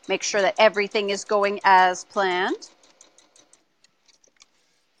 Make sure that everything is going as planned.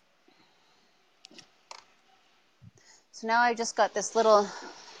 So now I've just got this little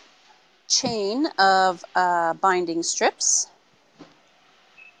chain of binding strips.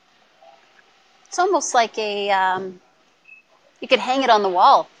 It's almost like a, you could hang it on the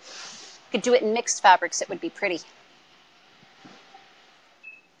wall. You could do it in mixed fabrics, it would be pretty.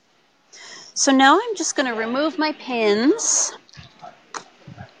 So now I'm just going to remove my pins.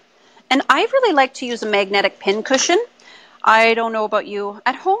 And I really like to use a magnetic pin cushion. I don't know about you.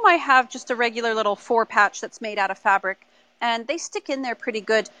 At home I have just a regular little 4-patch that's made out of fabric, and they stick in there pretty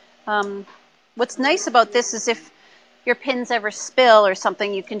good. What's nice about this is if your pins ever spill or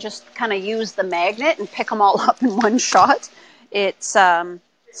something, you can just kind of use the magnet and pick them all up in one shot. It's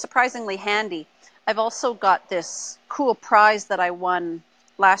surprisingly handy. I've also got this cool prize that I won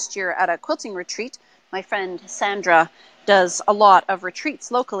last year at a quilting retreat. My friend Sandra does a lot of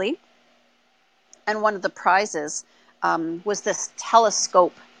retreats locally, and one of the prizes was this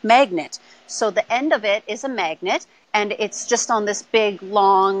telescope magnet. So the end of it is a magnet, and it's just on this big,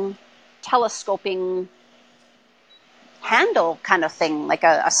 long, telescoping handle kind of thing, like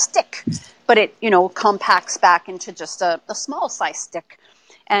a stick. But it, compacts back into just a small size stick.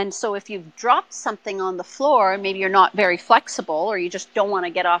 And so if you've dropped something on the floor, maybe you're not very flexible, or you just don't want to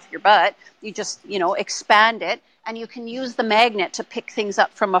get off your butt, you just, expand it, and you can use the magnet to pick things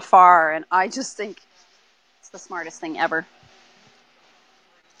up from afar. And I just think it's the smartest thing ever.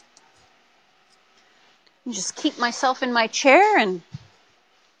 And just keep myself in my chair and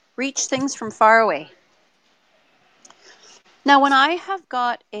reach things from far away. Now, when I have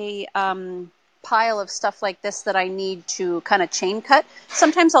got a pile of stuff like this that I need to kind of chain cut,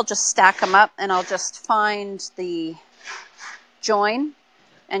 sometimes I'll just stack them up and I'll just find the join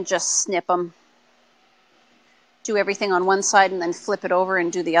and just snip them. Do everything on one side and then flip it over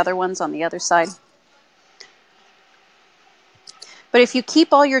and do the other ones on the other side. But if you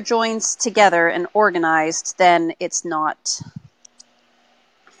keep all your joins together and organized, then it's not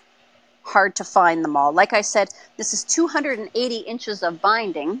hard to find them all. Like I said, this is 280 inches of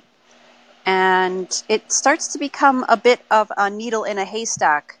binding, and it starts to become a bit of a needle in a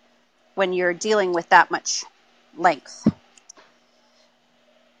haystack when you're dealing with that much length.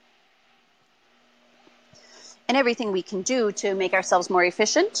 And everything we can do to make ourselves more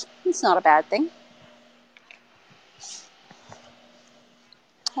efficient, it's not a bad thing.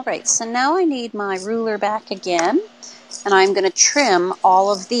 All right, so now I need my ruler back again, and I'm going to trim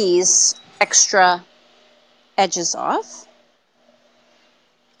all of these extra edges off.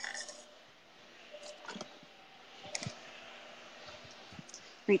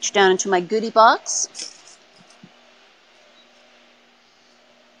 Reach down into my goodie box.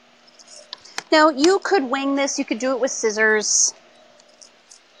 Now, you could wing this. You could do it with scissors.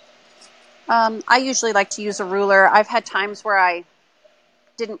 I usually like to use a ruler. I've had times where I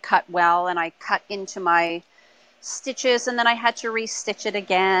didn't cut well, and I cut into my stitches, and then I had to restitch it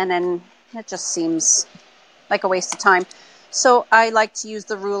again, and it just seems like a waste of time. So I like to use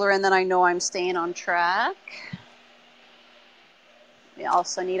the ruler, and then I know I'm staying on track. We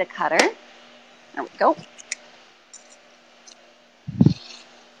also need a cutter. There we go.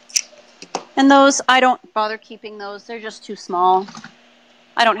 And those, I don't bother keeping those. They're just too small.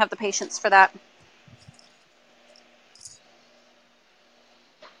 I don't have the patience for that.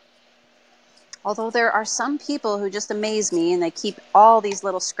 Although there are some people who just amaze me, and they keep all these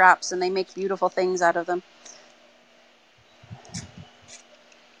little scraps and they make beautiful things out of them.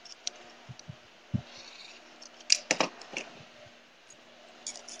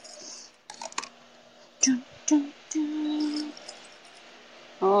 Dun, dun, dun.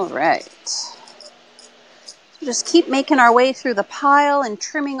 All right. So just keep making our way through the pile and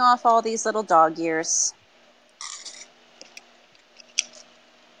trimming off all these little dog ears.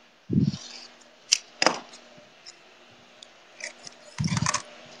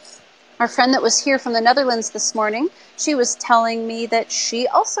 Our friend that was here from the Netherlands this morning, she was telling me that she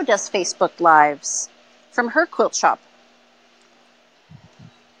also does Facebook Lives from her quilt shop.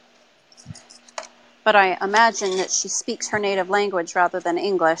 But I imagine that she speaks her native language rather than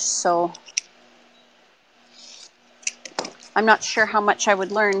English, so I'm not sure how much I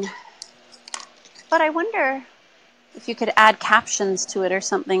would learn. But I wonder if you could add captions to it or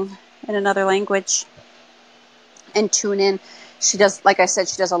something in another language and tune in. She does, like I said,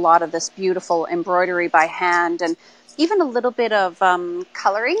 she does a lot of this beautiful embroidery by hand, and even a little bit of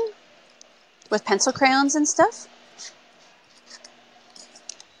coloring with pencil crayons and stuff.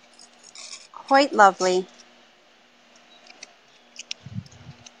 Quite lovely.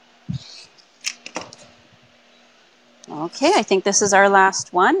 Okay, I think this is our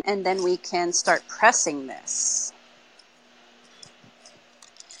last one, and then we can start pressing this.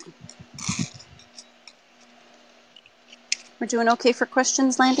 We're doing okay for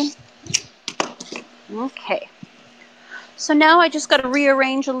questions, Landon? Okay. So now I just got to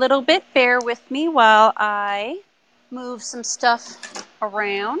rearrange a little bit. Bear with me while I move some stuff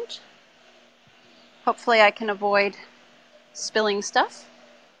around. Hopefully I can avoid spilling stuff,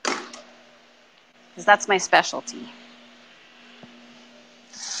 because that's my specialty.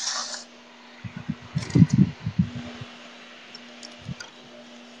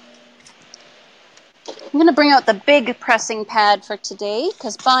 I'm going to bring out the big pressing pad for today,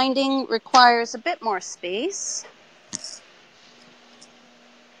 because binding requires a bit more space.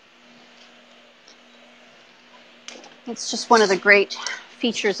 It's just one of the great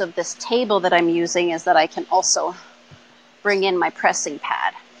features of this table that I'm using, is that I can also bring in my pressing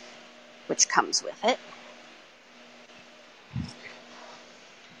pad, which comes with it.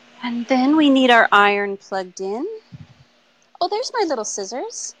 And then we need our iron plugged in. Oh, there's my little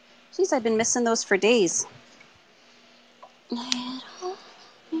scissors. Geez, I've been missing those for days.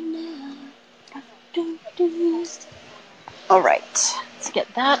 All right, let's get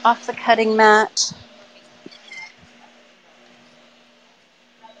that off the cutting mat.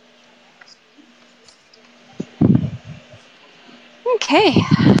 Okay.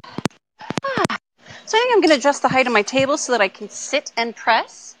 So I think I'm going to adjust the height of my table so that I can sit and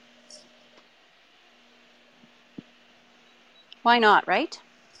press. Why not, right?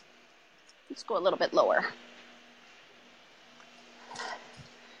 Let's go a little bit lower.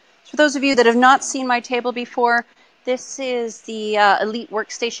 For those of you that have not seen my table before, this is the Elite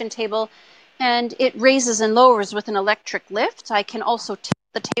Workstation table, and it raises and lowers with an electric lift. I can also tilt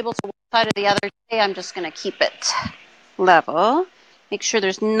the table to one side or the other. Today I'm just going to keep it level. Make sure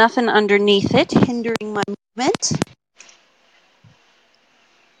there's nothing underneath it hindering my movement.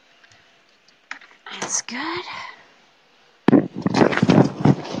 That's good.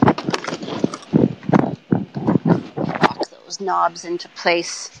 these knobs into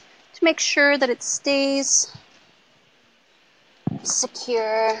place to make sure that it stays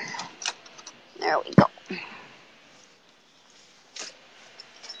secure. There we go.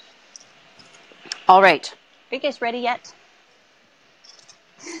 All right. Are you guys ready yet?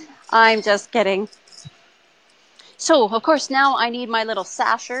 I'm just kidding. So, of course, now I need my little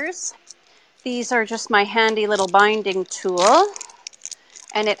sashers. These are just my handy little binding tool,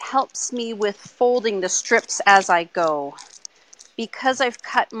 and it helps me with folding the strips as I go. Because I've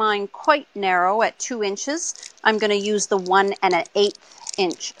cut mine quite narrow at 2 inches, I'm going to use the 1 1/8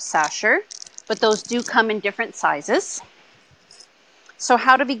 inch sasher, but those do come in different sizes. So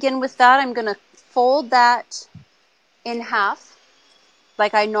how to begin with that, I'm going to fold that in half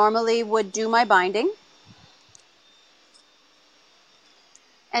like I normally would do my binding.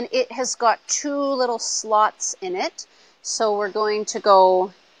 And it has got 2 little slots in it. So we're going to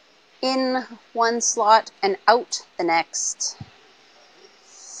go in one slot and out the next.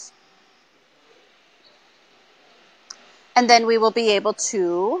 And then we will be able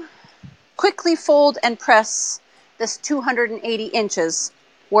to quickly fold and press this 280 inches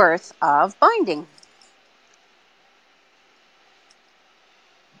worth of binding.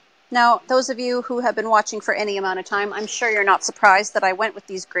 Now, those of you who have been watching for any amount of time, I'm sure you're not surprised that I went with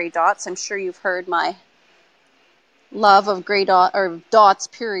these gray dots. I'm sure you've heard my love of gray dot or dots,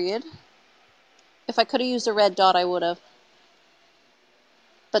 period. If I could have used a red dot, I would have.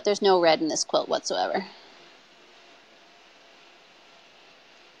 But there's no red in this quilt whatsoever.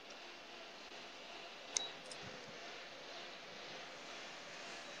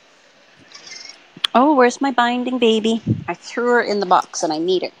 Oh, where's my binding baby? I threw her in the box and I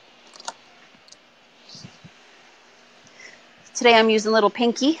need her. Today I'm using little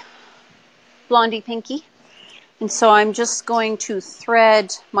Pinky, Blondie Pinky. And so I'm just going to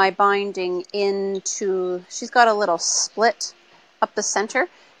thread my binding into, she's got a little split up the center,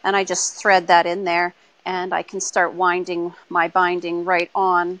 and I just thread that in there, and I can start winding my binding right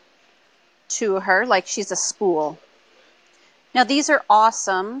on to her like she's a spool. Now these are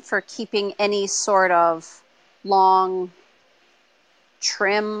awesome for keeping any sort of long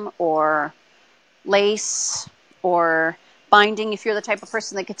trim or lace or binding. If you're the type of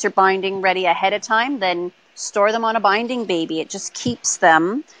person that gets your binding ready ahead of time, then store them on a binding baby. It just keeps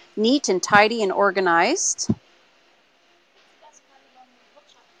them neat and tidy and organized.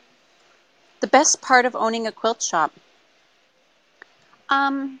 The best part of owning a quilt shop.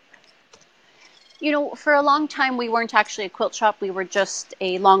 You know, for a long time, we weren't actually a quilt shop. We were just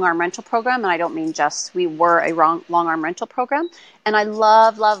a long arm rental program. And I don't mean just, we were a long arm rental program. And I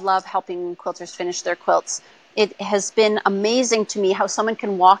love, love, love helping quilters finish their quilts. It has been amazing to me how someone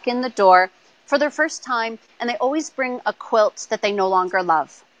can walk in the door for their first time and they always bring a quilt that they no longer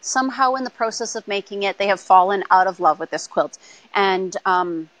love. Somehow in the process of making it, they have fallen out of love with this quilt. And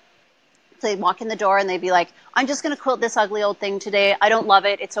they'd walk in the door and they'd be like, I'm just going to quilt this ugly old thing today. I don't love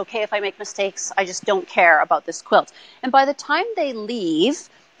it. It's okay if I make mistakes. I just don't care about this quilt. And by the time they leave,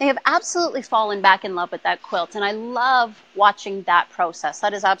 they have absolutely fallen back in love with that quilt. And I love watching that process.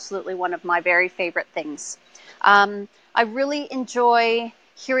 That is absolutely one of my very favorite things. I really enjoy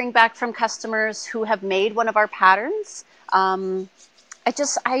hearing back from customers who have made one of our patterns.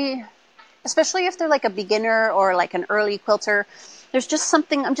 Especially if they're like a beginner or like an early quilter, there's just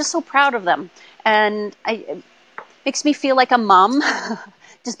something, I'm just so proud of them. And it makes me feel like a mom,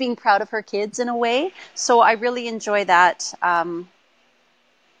 just being proud of her kids in a way. So I really enjoy that.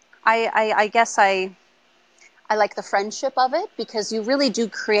 I guess I like the friendship of it because you really do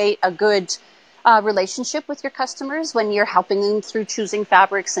create a good relationship with your customers when you're helping them through choosing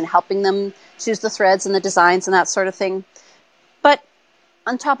fabrics and helping them choose the threads and the designs and that sort of thing. But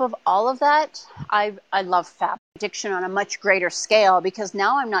on top of all of that, I love fabric addiction on a much greater scale because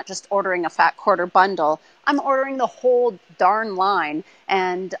now I'm not just ordering a fat quarter bundle. I'm ordering the whole darn line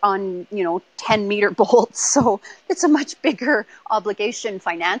and on, 10-meter bolts. So it's a much bigger obligation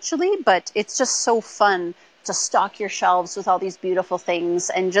financially, but it's just so fun to stock your shelves with all these beautiful things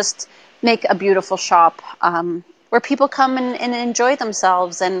and just make a beautiful shop where people come and enjoy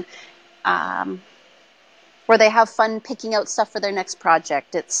themselves and where they have fun picking out stuff for their next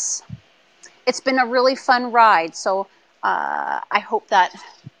project. It's been a really fun ride. So I hope that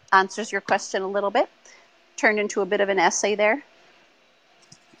answers your question a little bit. Turned into a bit of an essay there.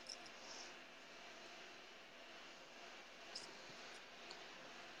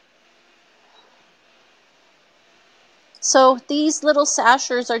 So these little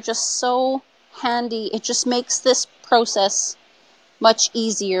sashers are just so handy. It just makes this process much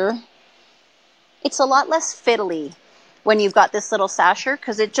easier. It's a lot less fiddly when you've got this little sasher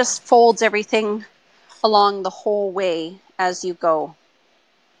because it just folds everything along the whole way as you go.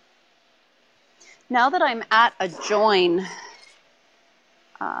 Now that I'm at a join,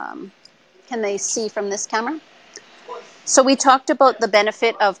 can they see from this camera? So we talked about the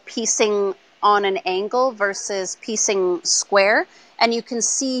benefit of piecing on an angle versus piecing square. And you can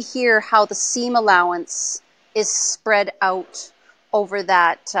see here how the seam allowance is spread out over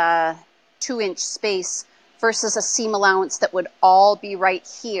that 2-inch space versus a seam allowance that would all be right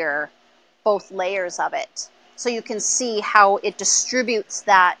here, both layers of it. So you can see how it distributes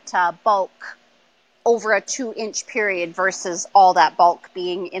that bulk over a 2-inch period versus all that bulk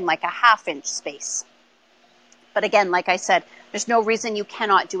being in like a 1/2-inch space. But again, like I said, there's no reason you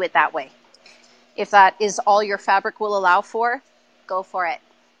cannot do it that way. If that is all your fabric will allow for, go for it.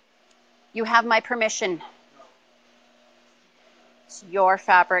 You have my permission. It's your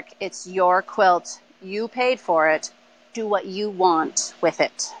fabric. It's your quilt. You paid for it. Do what you want with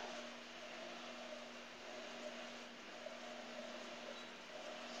it.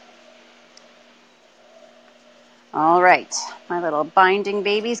 All right, my little binding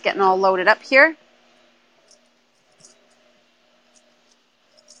baby's getting all loaded up here.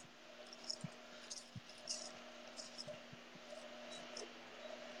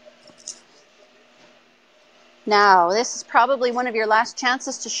 Now, this is probably one of your last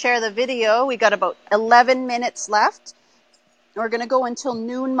chances to share the video. We got about 11 minutes left. We're going to go until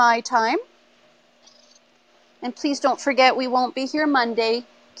noon my time. And please don't forget, we won't be here Monday.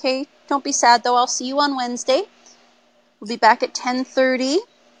 Okay, don't be sad though. I'll see you on Wednesday. We'll be back at 10:30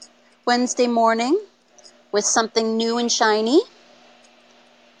 Wednesday morning with something new and shiny.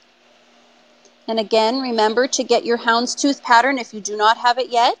 And again, remember to get your Houndstooth pattern if you do not have it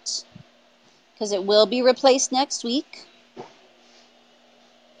yet, because it will be replaced next week.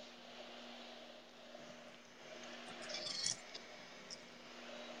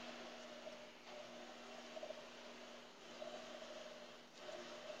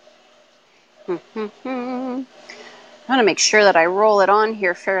 I want to make sure that I roll it on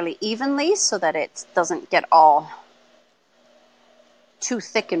here fairly evenly so that it doesn't get all too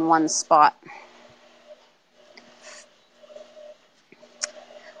thick in one spot.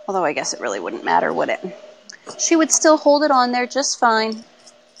 Although I guess it really wouldn't matter, would it? She would still hold it on there just fine.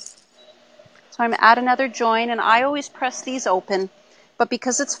 So I'm at another join, and I always press these open, but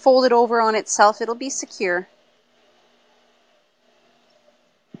because it's folded over on itself, it'll be secure.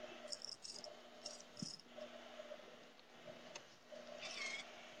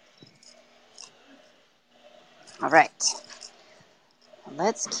 All right,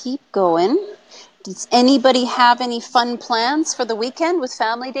 let's keep going. Does anybody have any fun plans for the weekend with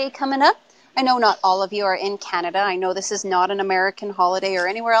Family Day coming up? I know not all of you are in Canada. I know this is not an American holiday or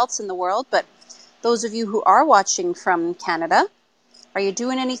anywhere else in the world, but those of you who are watching from Canada, are you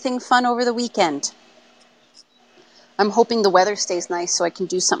doing anything fun over the weekend? I'm hoping the weather stays nice so I can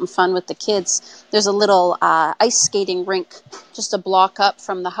do something fun with the kids. There's a little ice skating rink just a block up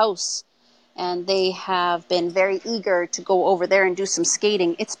from the house, and they have been very eager to go over there and do some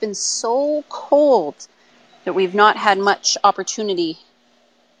skating. It's been so cold that we've not had much opportunity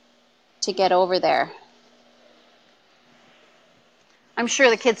to get over there. I'm sure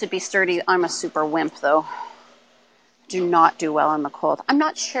the kids would be sturdy. I'm a super wimp, though. Do not do well in the cold. I'm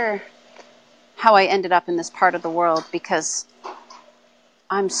not sure how I ended up in this part of the world, because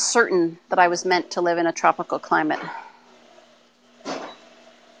I'm certain that I was meant to live in a tropical climate.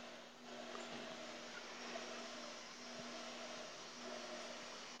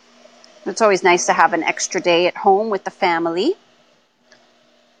 It's always nice to have an extra day at home with the family.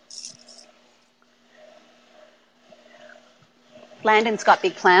 Landon's got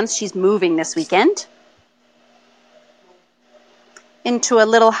big plans. She's moving this weekend into a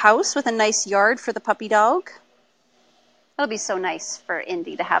little house with a nice yard for the puppy dog. It'll be so nice for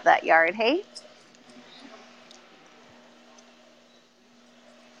Indy to have that yard, hey?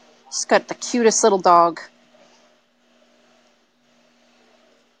 She's got the cutest little dog.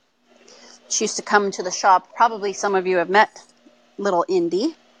 She used to come to the shop. Probably some of you have met little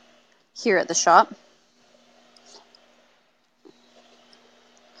Indy here at the shop.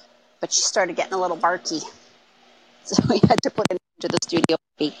 But she started getting a little barky. So we had to put it into the studio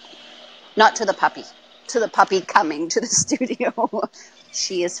puppy. Not to the puppy. To the puppy coming to the studio.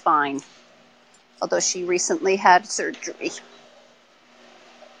 She is fine. Although she recently had surgery.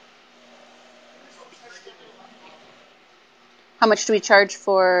 How much do we charge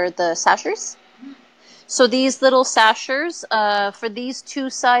for the sashers? So these little sashers, for these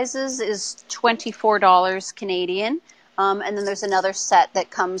two sizes, is $24 Canadian. And then there's another set that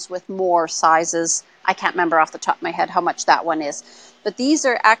comes with more sizes. I can't remember off the top of my head how much that one is. but these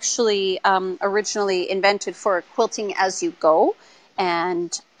are actually originally invented for quilting as you go.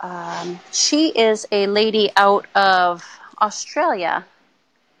 And she is a lady out of Australia,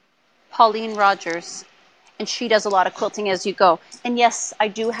 Pauline Rogers, and she does a lot of quilting as you go. And yes, I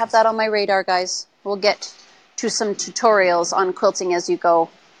do have that on my radar, guys. We'll get to some tutorials on quilting as you go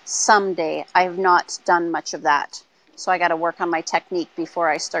someday. I have not done much of that, so I got to work on my technique before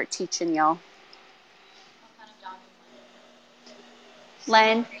I start teaching y'all. What kind of dog is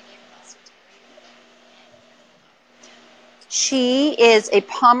Len? She is a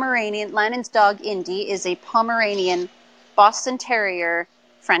Pomeranian. Lennon's dog, Indy, is a Pomeranian Boston Terrier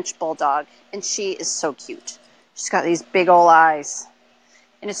French Bulldog, and she is so cute. She's got these big old eyes.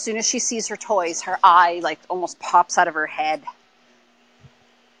 And as soon as she sees her toys, her eye like almost pops out of her head.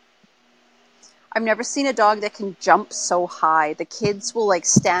 I've never seen a dog that can jump so high. The kids will like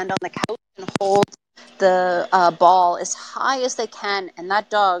stand on the couch and hold the ball as high as they can, and that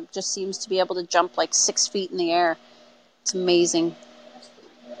dog just seems to be able to jump like 6 feet in the air. It's amazing.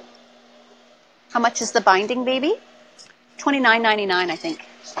 How much is the binding, baby? $29.99, I think.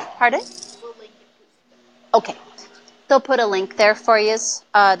 Pardon? Okay. They'll put a link there for you.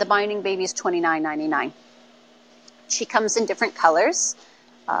 The binding baby is $29.99. She comes in different colors.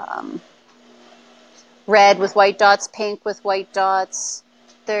 Red with white dots, pink with white dots.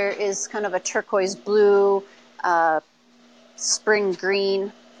 There is kind of a turquoise blue, spring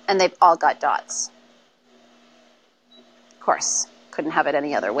green, and they've all got dots. Of course, couldn't have it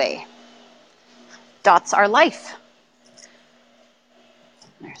any other way. Dots are life.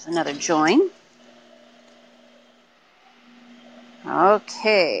 There's another join.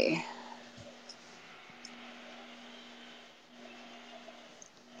 Okay.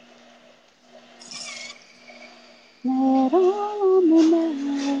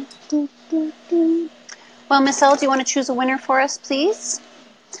 Well, Miss L, do you want to choose a winner for us, please?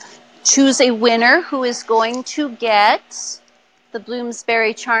 Choose a winner who is going to get the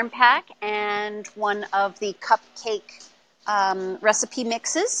Bloomsbury Charm Pack and one of the cupcake recipe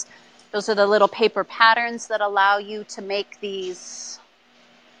mixes. Those are the little paper patterns that allow you to make these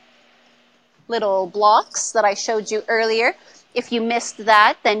little blocks that I showed you earlier. If you missed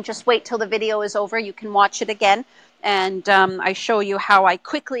that, then just wait till the video is over. You can watch it again. And I show you how I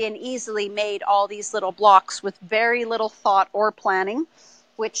quickly and easily made all these little blocks with very little thought or planning,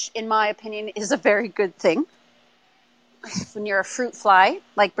 which in my opinion is a very good thing when you're a fruit fly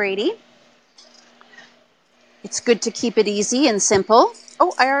like Bradie. It's good to keep it easy and simple.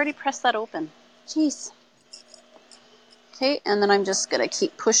 Oh, I already pressed that open. Jeez. Okay, and then I'm just going to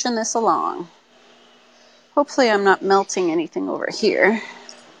keep pushing this along. Hopefully I'm not melting anything over here.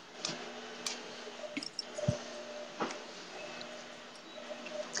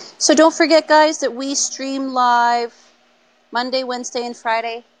 So don't forget, guys, that we stream live Monday, Wednesday, and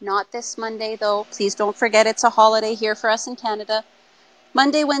Friday. Not this Monday, though. Please don't forget it's a holiday here for us in Canada.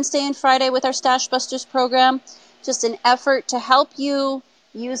 Monday, Wednesday, and Friday with our Stash Busters program. Just an effort to help you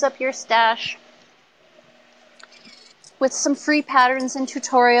use up your stash with some free patterns and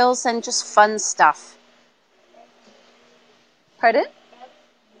tutorials and just fun stuff. Pardon?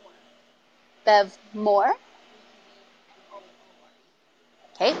 Bev Moore.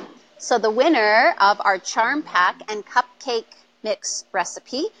 Okay, so the winner of our charm pack and cupcake mix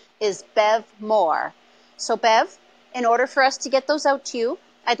recipe is Bev Moore. So Bev, in order for us to get those out to you,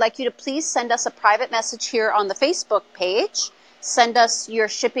 I'd like you to please send us a private message here on the Facebook page. Send us your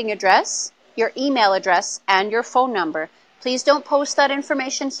shipping address, your email address, and your phone number. Please don't post that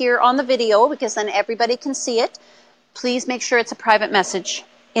information here on the video because then everybody can see it. Please make sure it's a private message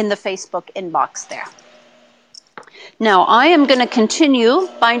in the Facebook inbox there. Now, I am going to continue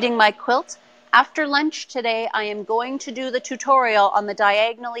binding my quilt. After lunch today, I am going to do the tutorial on the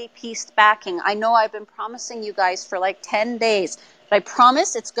diagonally pieced backing. I know I've been promising you guys for like 10 days, but I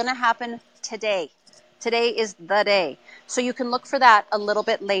promise it's going to happen today. Today is the day. So you can look for that a little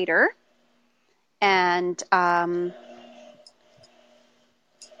bit later and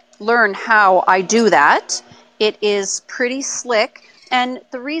learn how I do that. It is pretty slick. And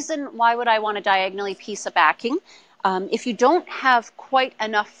the reason why would I want to diagonally piece a backing? If you don't have quite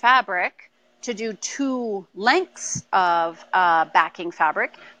enough fabric to do 2 lengths of backing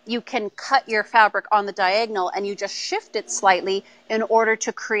fabric, you can cut your fabric on the diagonal and you just shift it slightly in order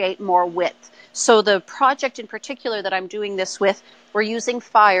to create more width. So the project in particular that I'm doing this with, we're using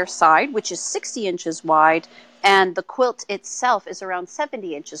Fireside, which is 60 inches wide, and the quilt itself is around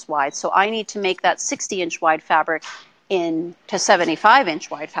 70 inches wide. So I need to make that 60-inch wide fabric into 75-inch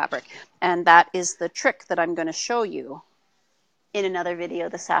wide fabric. And that is the trick that I'm going to show you in another video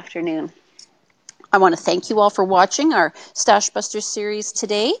this afternoon. I want to thank you all for watching our Stash Busters series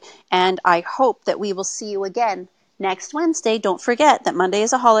today, and I hope that we will see you again next Wednesday. Don't forget that Monday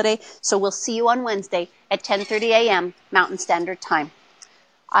is a holiday, so we'll see you on Wednesday at 10:30 a.m. Mountain Standard Time.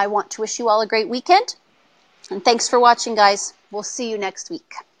 I want to wish you all a great weekend, and thanks for watching, guys. We'll see you next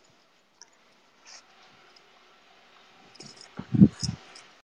week.